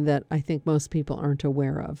something that I think most people aren't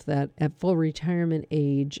aware of, that at full retirement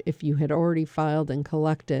age, if you had already filed and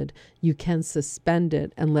collected, you can suspend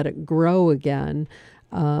it and let it grow again,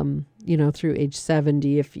 through age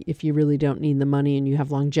 70, if you really don't need the money and you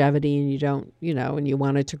have longevity and you don't, and you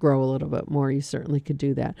want it to grow a little bit more, you certainly could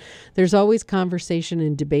do that. There's always conversation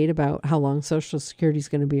and debate about how long Social Security is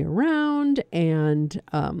going to be around and,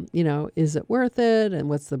 is it worth it? And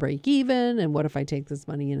what's the break even? And what if I take this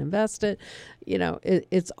money and invest it?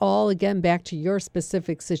 It's all, again, back to your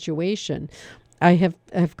specific situation. I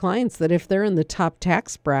have clients that if they're in the top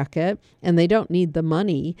tax bracket and they don't need the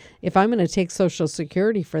money, if I'm going to take Social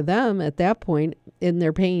Security for them at that point, and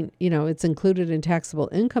they're paying, it's included in taxable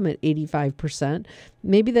income at 85%,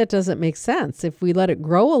 maybe that doesn't make sense. If we let it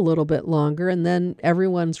grow a little bit longer and then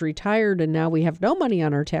everyone's retired and now we have no money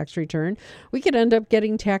on our tax return, we could end up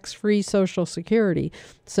getting tax-free Social Security.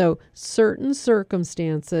 So certain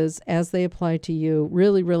circumstances as they apply to you,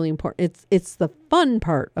 really, really important. It's the fun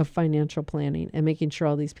part of financial planning and making sure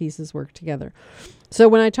all these pieces work together. So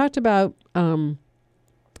when I talked about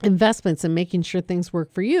investments and making sure things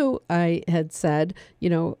work for you, I had said, a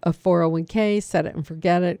 401k, set it and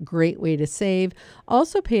forget it, great way to save.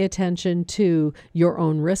 Also pay attention to your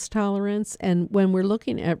own risk tolerance. And when we're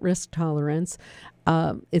looking at risk tolerance,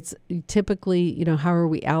 it's typically, how are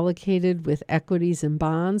we allocated with equities and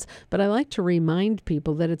bonds? But I like to remind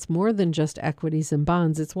people that it's more than just equities and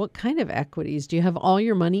bonds. It's what kind of equities? Do you have all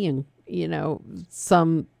your money in,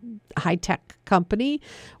 some high-tech company?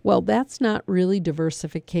 Well, that's not really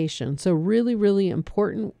diversification. So really, really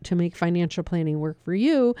important to make financial planning work for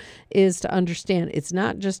you is to understand it's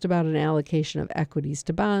not just about an allocation of equities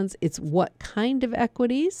to bonds. It's what kind of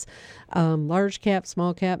equities, large cap,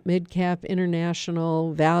 small cap, mid cap,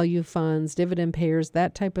 international, value funds, dividend payers,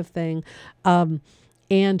 that type of thing.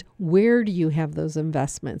 And where do you have those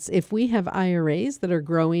investments? If we have IRAs that are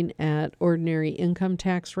growing at ordinary income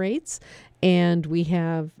tax rates and we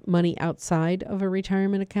have money outside of a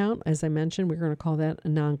retirement account, as I mentioned, we're going to call that a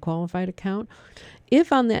non-qualified account.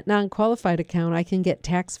 If on that non-qualified account, I can get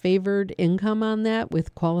tax-favored income on that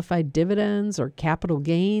with qualified dividends or capital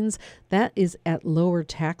gains, that is at lower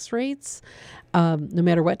tax rates. No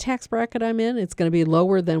matter what tax bracket I'm in, it's going to be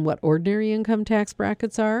lower than what ordinary income tax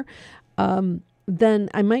brackets are. Then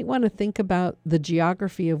I might want to think about the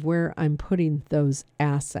geography of where I'm putting those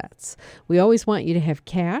assets. We always want you to have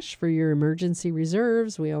cash for your emergency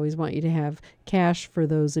reserves. We always want you to have cash for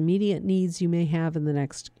those immediate needs you may have in the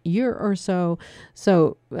next year or so.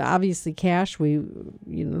 So obviously cash, we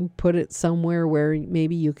put it somewhere where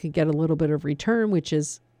maybe you could get a little bit of return, which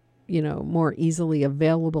is more easily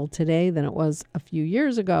available today than it was a few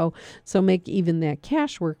years ago. So make even that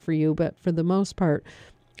cash work for you. But for the most part,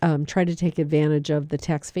 try to take advantage of the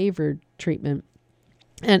tax favored treatment.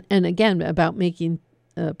 And again, about making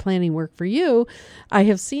planning work for you, I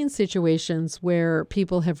have seen situations where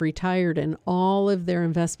people have retired and all of their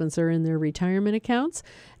investments are in their retirement accounts.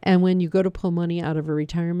 And when you go to pull money out of a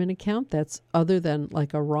retirement account that's other than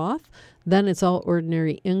like a Roth, then it's all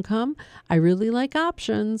ordinary income. I really like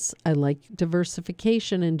options. I like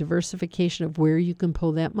diversification and diversification of where you can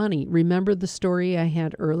pull that money. Remember the story I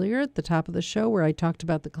had earlier at the top of the show where I talked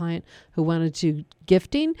about the client who wanted to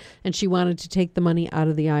gifting and she wanted to take the money out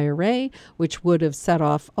of the IRA, which would have set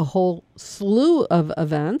off a whole slew of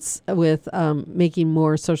events with making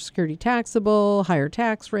more Social Security taxable, higher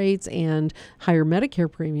tax rates, and higher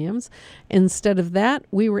Medicare premiums. Instead of that,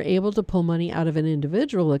 we were able to pull money out of an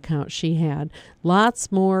individual account she had.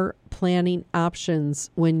 Lots more planning options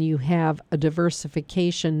when you have a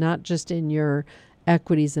diversification, not just in your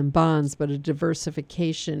equities and bonds, but a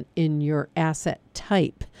diversification in your asset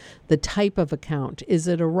type. The type of account. Is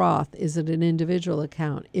it a Roth? Is it an individual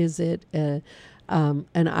account? Is it an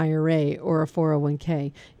IRA or a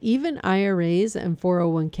 401k? Even IRAs and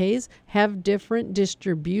 401ks have different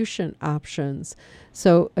distribution options.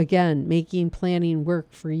 So again, making planning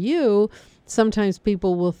work for you. Sometimes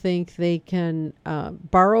people will think they can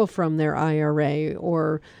borrow from their IRA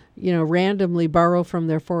or, randomly borrow from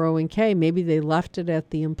their 401k. Maybe they left it at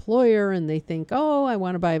the employer and they think, oh, I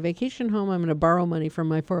want to buy a vacation home. I'm going to borrow money from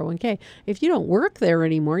my 401k. If you don't work there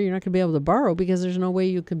anymore, you're not going to be able to borrow because there's no way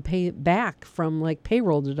you can pay it back from like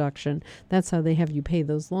payroll deduction. That's how they have you pay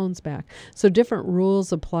those loans back. So different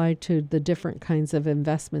rules apply to the different kinds of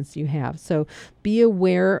investments you have. So be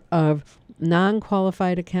aware of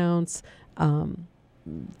non-qualified accounts,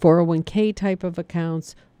 401k type of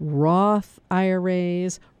accounts, Roth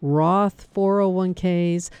IRAs, Roth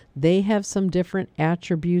 401ks. They have some different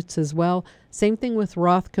attributes as well. Same thing with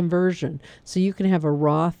Roth conversion. So you can have a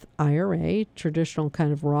Roth IRA, traditional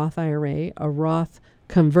kind of Roth IRA, a Roth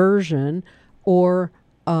conversion, or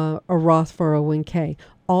a Roth 401k.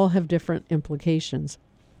 All have different implications.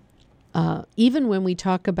 Even when we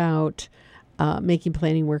talk about making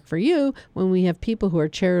planning work for you, when we have people who are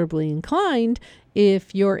charitably inclined,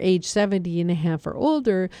 if you're age 70 and a half or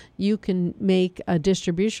older, you can make a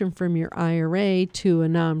distribution from your IRA to a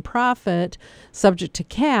nonprofit subject to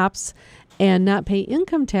caps and not pay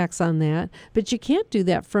income tax on that, but you can't do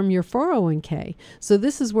that from your 401k. So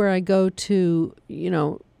this is where I go to,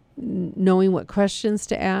 knowing what questions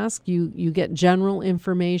to ask. You get general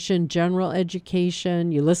information, general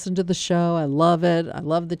education. You listen to the show. I love it. I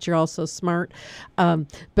love that you're all so smart.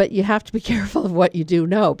 But you have to be careful of what you do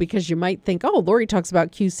know, because you might think, oh, Laurie talks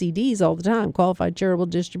about QCDs all the time, qualified charitable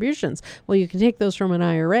distributions. Well, you can take those from an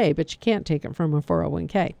IRA, but you can't take them from a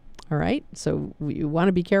 401k. All right. So you want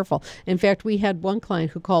to be careful. In fact, we had one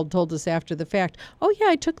client who told us after the fact, oh, yeah,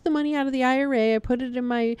 I took the money out of the IRA. I put it in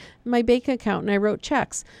my bank account and I wrote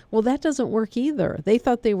checks. Well, that doesn't work either. They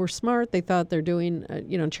thought they were smart. They thought they're doing,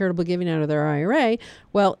 charitable giving out of their IRA.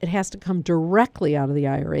 Well, it has to come directly out of the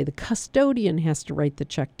IRA. The custodian has to write the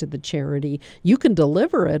check to the charity. You can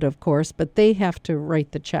deliver it, of course, but they have to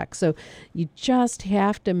write the check. So you just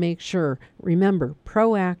have to make sure, remember,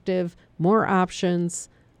 proactive, more options,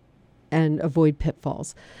 and avoid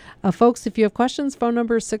pitfalls. Folks, if you have questions, phone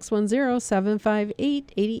number is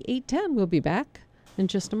 610-758-8810. We'll be back in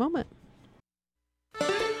just a moment.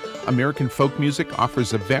 American folk music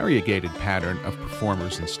offers a variegated pattern of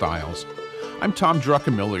performers and styles. I'm Tom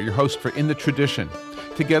Druckenmiller, your host for In the Tradition.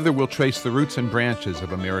 Together we'll trace the roots and branches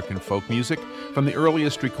of American folk music from the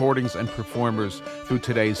earliest recordings and performers through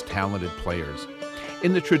today's talented players.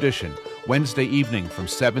 In the Tradition, Wednesday evening from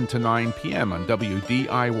 7 to 9 p.m. on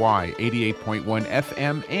WDIY 88.1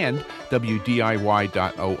 FM and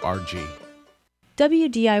WDIY.org.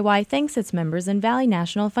 WDIY thanks its members and Valley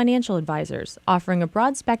National Financial Advisors, offering a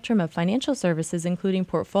broad spectrum of financial services including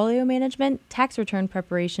portfolio management, tax return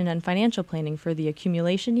preparation, and financial planning for the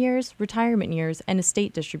accumulation years, retirement years, and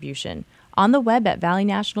estate distribution. On the web at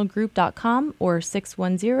valleynationalgroup.com or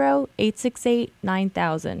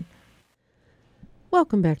 610-868-9000.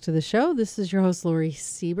 Welcome back to the show. This is your host, Laurie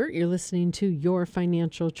Siebert. You're listening to Your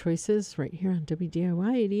Financial Choices right here on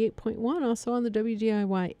WDIY 88.1, also on the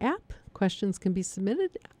WDIY app. Questions can be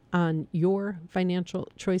submitted on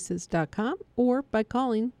yourfinancialchoices.com or by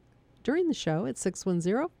calling during the show at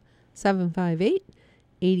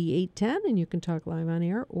 610-758-8810, and you can talk live on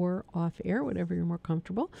air or off air, whatever you're more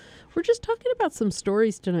comfortable. We're just talking about some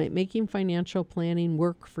stories tonight, making financial planning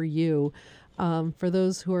work for you. For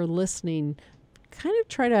those who are listening, kind of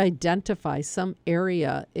try to identify some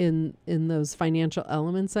area in those financial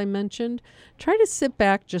elements I mentioned. Try to sit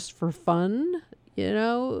back just for fun,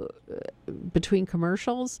 between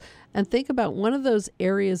commercials, and think about one of those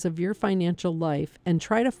areas of your financial life and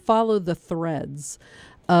try to follow the threads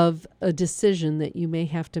of a decision that you may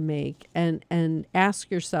have to make, and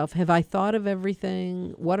ask yourself, have I thought of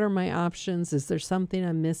everything? What are my options? Is there something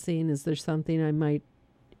I'm missing? Is there something I might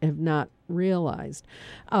have not realized?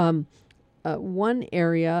 One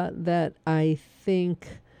area that I think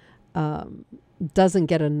doesn't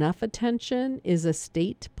get enough attention is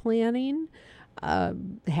estate planning.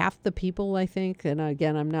 Half the people, I think, and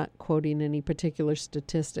again, I'm not quoting any particular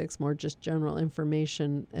statistics, more just general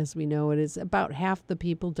information as we know it, is about half the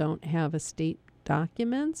people don't have estate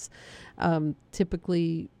documents.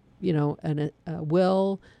 Typically, a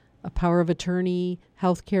will, a power of attorney,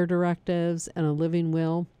 healthcare directives, and a living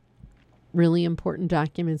will. Really important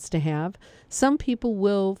documents to have. Some people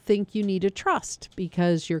will think you need a trust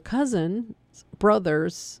because your cousin,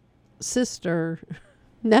 brothers, sister,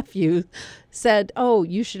 nephew said, oh,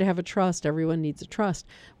 you should have a trust. Everyone needs a trust.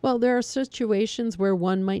 Well, there are situations where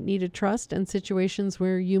one might need a trust and situations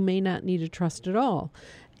where you may not need a trust at all.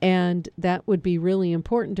 And that would be really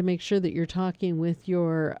important to make sure that you're talking with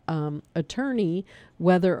your attorney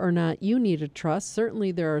whether or not you need a trust.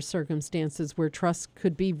 Certainly there are circumstances where trust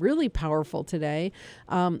could be really powerful today.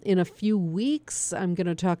 In a few weeks, I'm going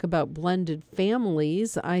to talk about blended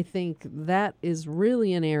families. I think that is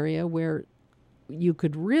really an area where you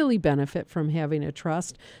could really benefit from having a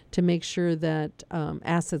trust to make sure that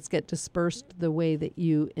assets get dispersed the way that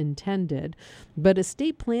you intended. But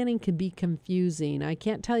estate planning can be confusing. I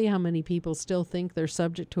can't tell you how many people still think they're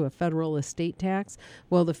subject to a federal estate tax.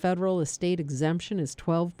 Well, the federal estate exemption is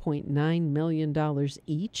 $12.9 million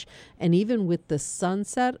each. And even with the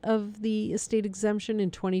sunset of the estate exemption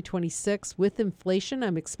in 2026, with inflation,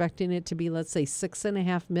 I'm expecting it to be, let's say,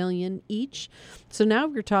 $6.5 million each. So now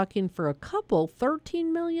you're talking for a couple,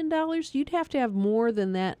 $13 million. You'd have to have more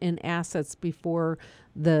than that in assets before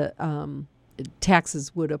the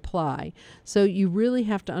taxes would apply. So you really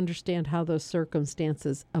have to understand how those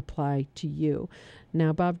circumstances apply to you.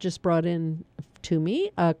 Now, Bob just brought in to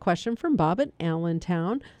me a question from Bob at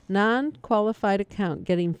Allentown. Non-qualified account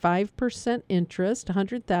getting 5% interest,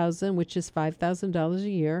 $100,000, which is $5,000 a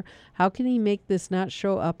year. How can he make this not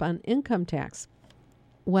show up on income tax?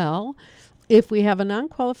 Well, if we have a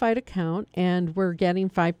non-qualified account and we're getting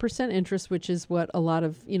 5% interest, which is what a lot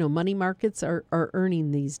of, money markets are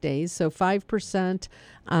earning these days. So 5%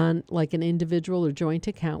 on like an individual or joint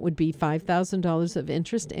account would be $5,000 of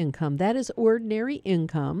interest income. That is ordinary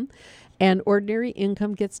income. And ordinary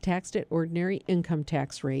income gets taxed at ordinary income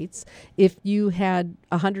tax rates. If you had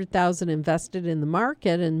 $100,000 invested in the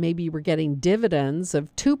market and maybe you were getting dividends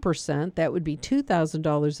of 2%, that would be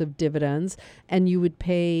 $2,000 of dividends. And you would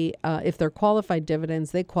pay, if they're qualified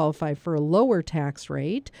dividends, they qualify for a lower tax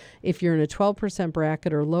rate. If you're in a 12%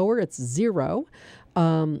 bracket or lower, it's 0.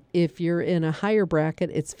 If you're in a higher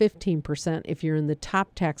bracket, it's 15%. If you're in the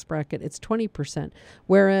top tax bracket, it's 20%.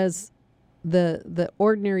 Whereas the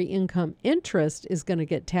ordinary income interest is going to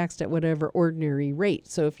get taxed at whatever ordinary rate.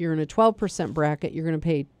 So if you're in a 12% bracket, you're going to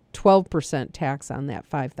pay 12% tax on that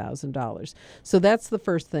 $5,000. So that's the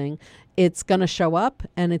first thing. It's going to show up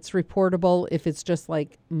and it's reportable. If it's just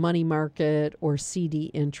like money market or CD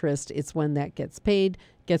interest, it's when that gets paid,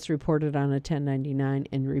 gets reported on a 1099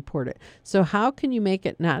 and report it. So how can you make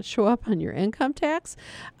it not show up on your income tax?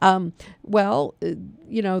 There's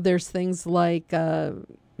things like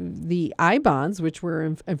the I-bonds, which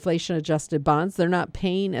were inflation-adjusted bonds. They're not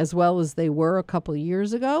paying as well as they were a couple of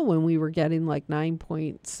years ago when we were getting like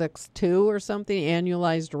 9.62 or something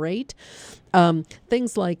annualized rate.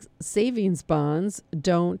 Things like savings bonds you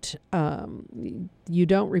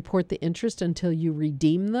don't report the interest until you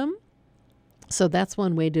redeem them. So that's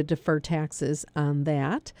one way to defer taxes on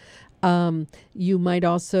that. You might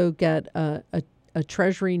also get a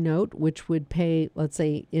treasury note, which would pay, let's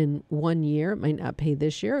say, in 1 year. It might not pay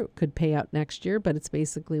this year. It could pay out next year, but it's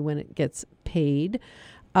basically when it gets paid.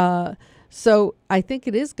 So I think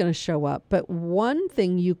it is going to show up. But one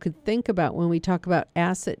thing you could think about when we talk about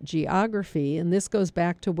asset geography, and this goes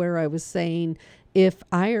back to where I was saying, if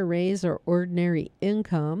IRAs are ordinary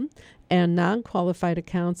income and non-qualified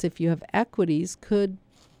accounts, if you have equities, could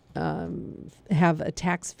have a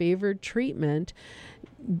tax-favored treatment.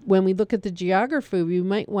 When we look at the geography, we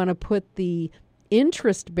might want to put the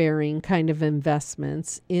interest-bearing kind of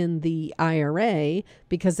investments in the IRA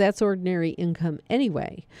because that's ordinary income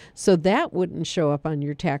anyway. So that wouldn't show up on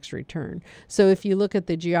your tax return. So if you look at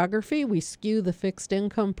the geography, we skew the fixed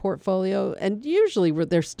income portfolio, and usually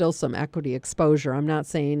there's still some equity exposure. I'm not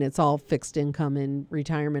saying it's all fixed income in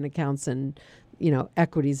retirement accounts and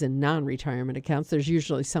equities in non-retirement accounts. There's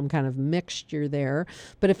usually some kind of mixture there.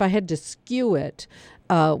 But if I had to skew it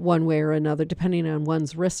one way or another, depending on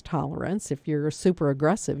one's risk tolerance, if you're super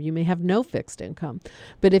aggressive, you may have no fixed income.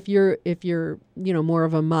 But if you're more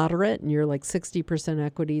of a moderate and you're like 60%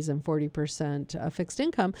 equities and 40% fixed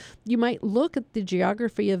income, you might look at the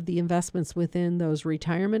geography of the investments within those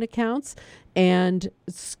retirement accounts and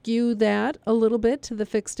skew that a little bit to the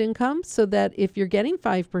fixed income so that if you're getting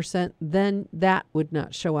 5%, then that would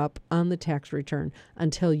not show up on the tax return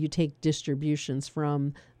until you take distributions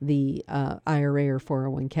from the IRA or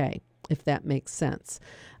 401k, if that makes sense.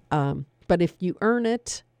 But if you earn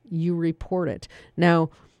it, you report it. Now,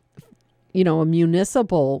 a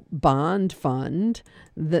municipal bond fund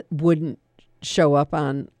that wouldn't show up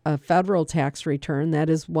on a federal tax return.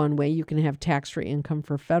 That is one way you can have tax-free income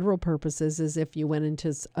for federal purposes, is if you went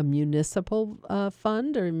into a municipal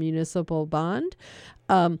fund or a municipal bond.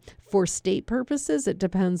 For state purposes, it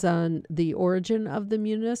depends on the origin of the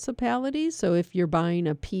municipality. So if you're buying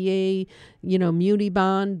a PA, muni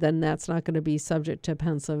bond, then that's not going to be subject to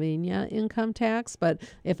Pennsylvania income tax. But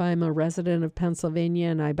if I'm a resident of Pennsylvania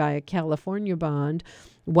and I buy a California bond,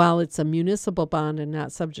 while it's a municipal bond and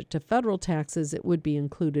not subject to federal taxes, it would be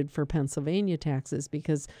included for Pennsylvania taxes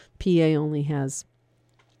because PA only has,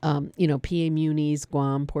 PA munis,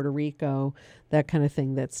 Guam, Puerto Rico, that kind of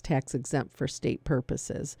thing that's tax exempt for state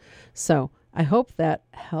purposes. So I hope that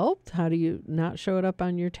helped. How do you not show it up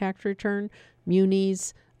on your tax return?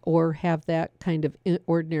 Munis, or have that kind of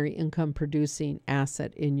ordinary income producing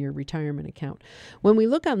asset in your retirement account. When we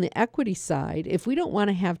look on the equity side, if we don't want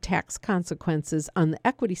to have tax consequences on the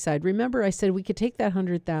equity side, remember I said we could take that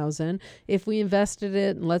 $100,000 if we invested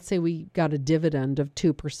it, and let's say we got a dividend of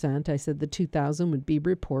 2%. I said the $2,000 would be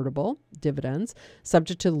reportable dividends,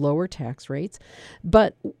 subject to lower tax rates.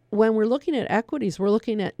 But when we're looking at equities, we're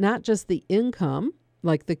looking at not just the income,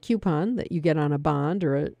 like the coupon that you get on a bond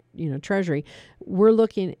or a treasury. We're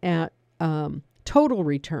looking at total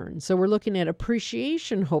return. So we're looking at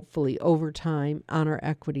appreciation, hopefully, over time on our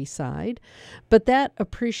equity side. But that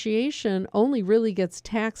appreciation only really gets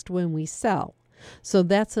taxed when we sell. So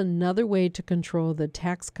that's another way to control the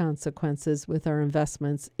tax consequences with our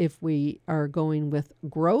investments. If we are going with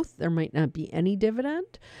growth, there might not be any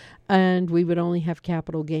dividend, and we would only have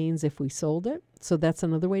capital gains if we sold it. So that's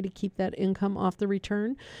another way to keep that income off the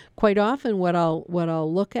return. Quite often what I'll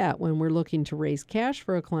look at when we're looking to raise cash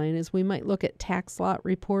for a client is we might look at tax lot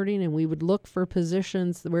reporting, and we would look for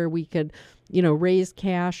positions where we could, raise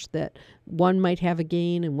cash that one might have a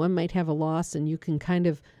gain and one might have a loss, and you can kind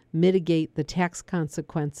of mitigate the tax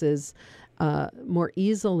consequences more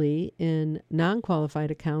easily in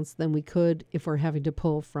non-qualified accounts than we could if we're having to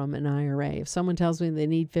pull from an IRA. If someone tells me they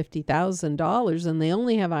need $50,000 and they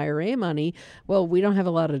only have IRA money, well, we don't have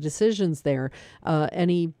a lot of decisions there.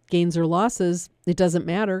 Any gains or losses, it doesn't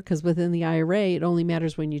matter, because within the IRA, it only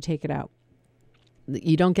matters when you take it out.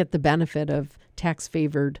 You don't get the benefit of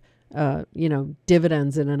tax-favored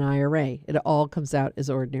dividends in an IRA. It all comes out as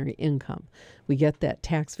ordinary income. We get that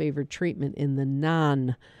tax-favored treatment in the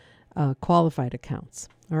non-qualified accounts.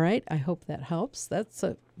 All right. I hope that helps. That's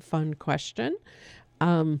a fun question.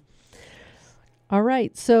 All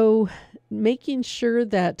right. So making sure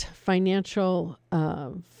that financial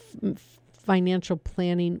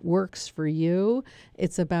planning works for you.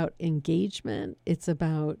 It's about engagement. It's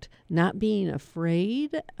about not being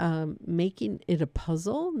afraid, making it a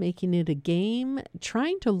puzzle, making it a game,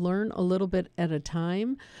 trying to learn a little bit at a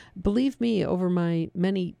time. Believe me, over my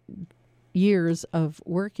many years of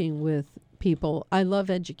working with people, I love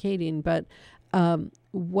educating, but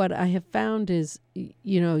what I have found is,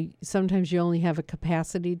 sometimes you only have a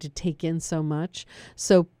capacity to take in so much.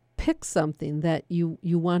 So pick something that you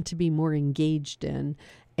want to be more engaged in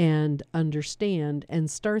and understand, and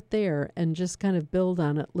start there and just kind of build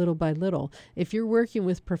on it little by little. If you're working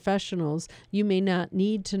with professionals, you may not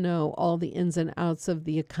need to know all the ins and outs of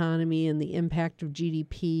the economy and the impact of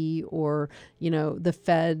GDP, or, the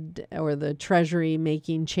Fed or the Treasury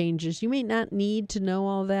making changes. You may not need to know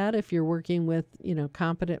all that if you're working with,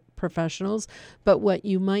 competent professionals. But what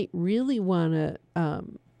you might really want to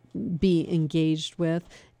be engaged with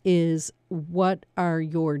is, what are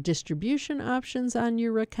your distribution options on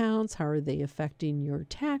your accounts? How are they affecting your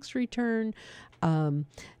tax return?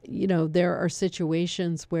 There are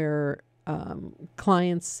situations where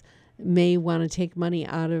clients may want to take money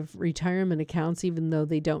out of retirement accounts even though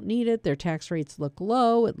they don't need it. Their tax rates look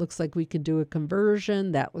low. It looks like we could do a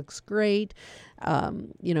conversion. That looks great.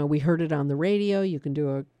 We heard it on the radio. You can do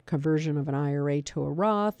a conversion of an IRA to a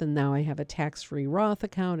Roth, and now I have a tax-free Roth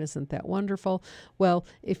account. Isn't that wonderful? Well,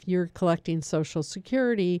 if you're collecting Social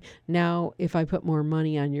Security, now if I put more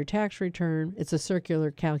money on your tax return, it's a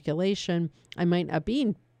circular calculation. I might not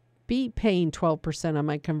be paying 12% on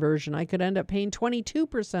my conversion. I could end up paying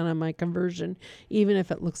 22% on my conversion, even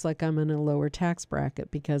if it looks like I'm in a lower tax bracket,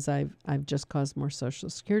 because I've just caused more Social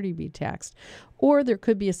Security to be taxed. Or there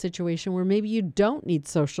could be a situation where maybe you don't need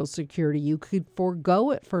Social Security. You could forego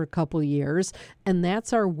it for a couple years, and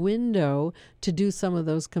that's our window to do some of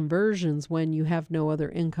those conversions when you have no other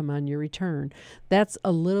income on your return. That's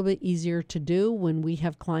a little bit easier to do when we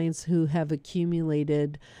have clients who have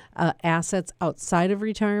accumulated assets outside of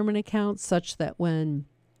retirement accounts, such that when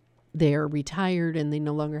they're retired and they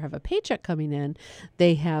no longer have a paycheck coming in,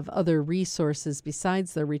 they have other resources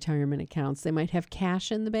besides their retirement accounts. They might have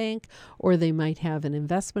cash in the bank, or they might have an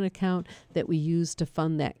investment account that we use to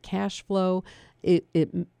fund that cash flow.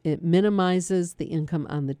 It minimizes the income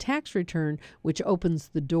on the tax return, which opens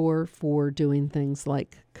the door for doing things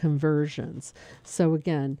like conversions. So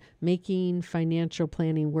again, making financial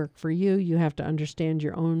planning work for you, you have to understand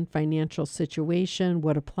your own financial situation,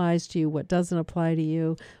 what applies to you, what doesn't apply to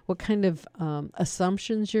you, what kind of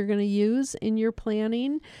assumptions you're going to use in your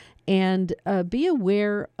planning, and be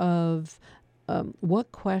aware of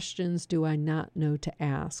what questions do I not know to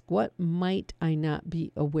ask? What might I not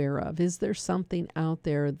be aware of? Is there something out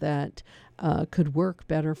there that could work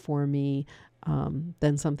better for me?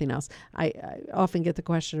 than something else. I often get the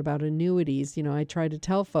question about annuities. I try to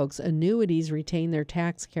tell folks annuities retain their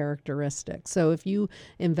tax characteristics. So if you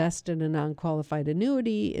invest in a non-qualified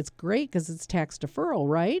annuity, it's great because it's tax deferral,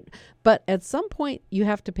 right? But at some point you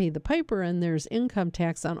have to pay the piper, and there's income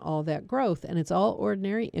tax on all that growth, and it's all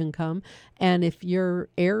ordinary income. And if your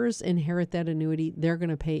heirs inherit that annuity, they're going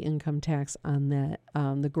to pay income tax on that,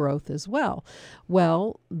 the growth as well.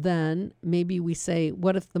 Well, then maybe we say,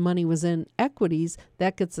 what if the money was in equities?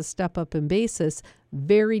 That gets a step up in basis.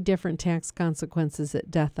 Very different tax consequences at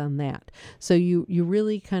death on that. So you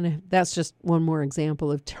really that's just one more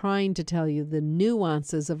example of trying to tell you the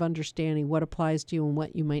nuances of understanding what applies to you and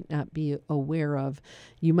what you might not be aware of.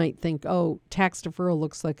 You might think, oh, tax deferral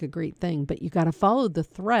looks like a great thing, but you got to follow the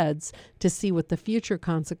threads to see what the future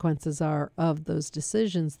consequences are of those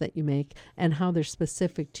decisions that you make and how they're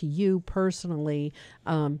specific to you personally,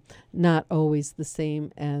 not always the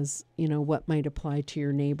same as, what might apply to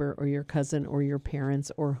your neighbor or your cousin or your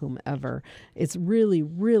parents or whomever. It's really,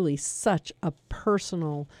 really such a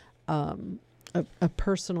personal a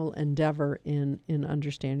personal endeavor in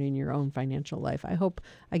understanding your own financial life. I hope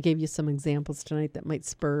I gave you some examples tonight that might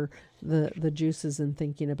spur the juices in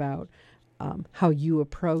thinking about how you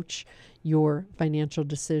approach your financial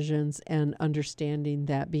decisions, and understanding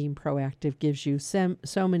that being proactive gives you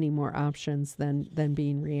so many more options than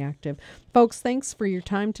being reactive. Folks, thanks for your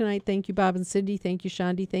time tonight. Thank you, Bob and Cindy. Thank you,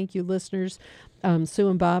 Shandi. Thank you, listeners. Sue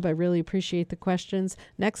and Bob, I really appreciate the questions.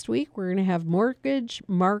 Next week, we're going to have mortgage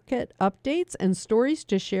market updates and stories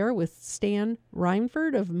to share with Stan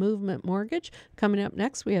Reinford of Movement Mortgage. Coming up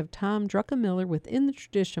next, we have Tom Druckenmiller with In the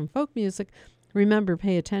Tradition Folk Music. Remember,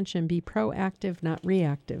 pay attention, be proactive, not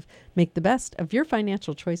reactive. Make the best of your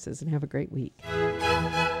financial choices, and have a great week.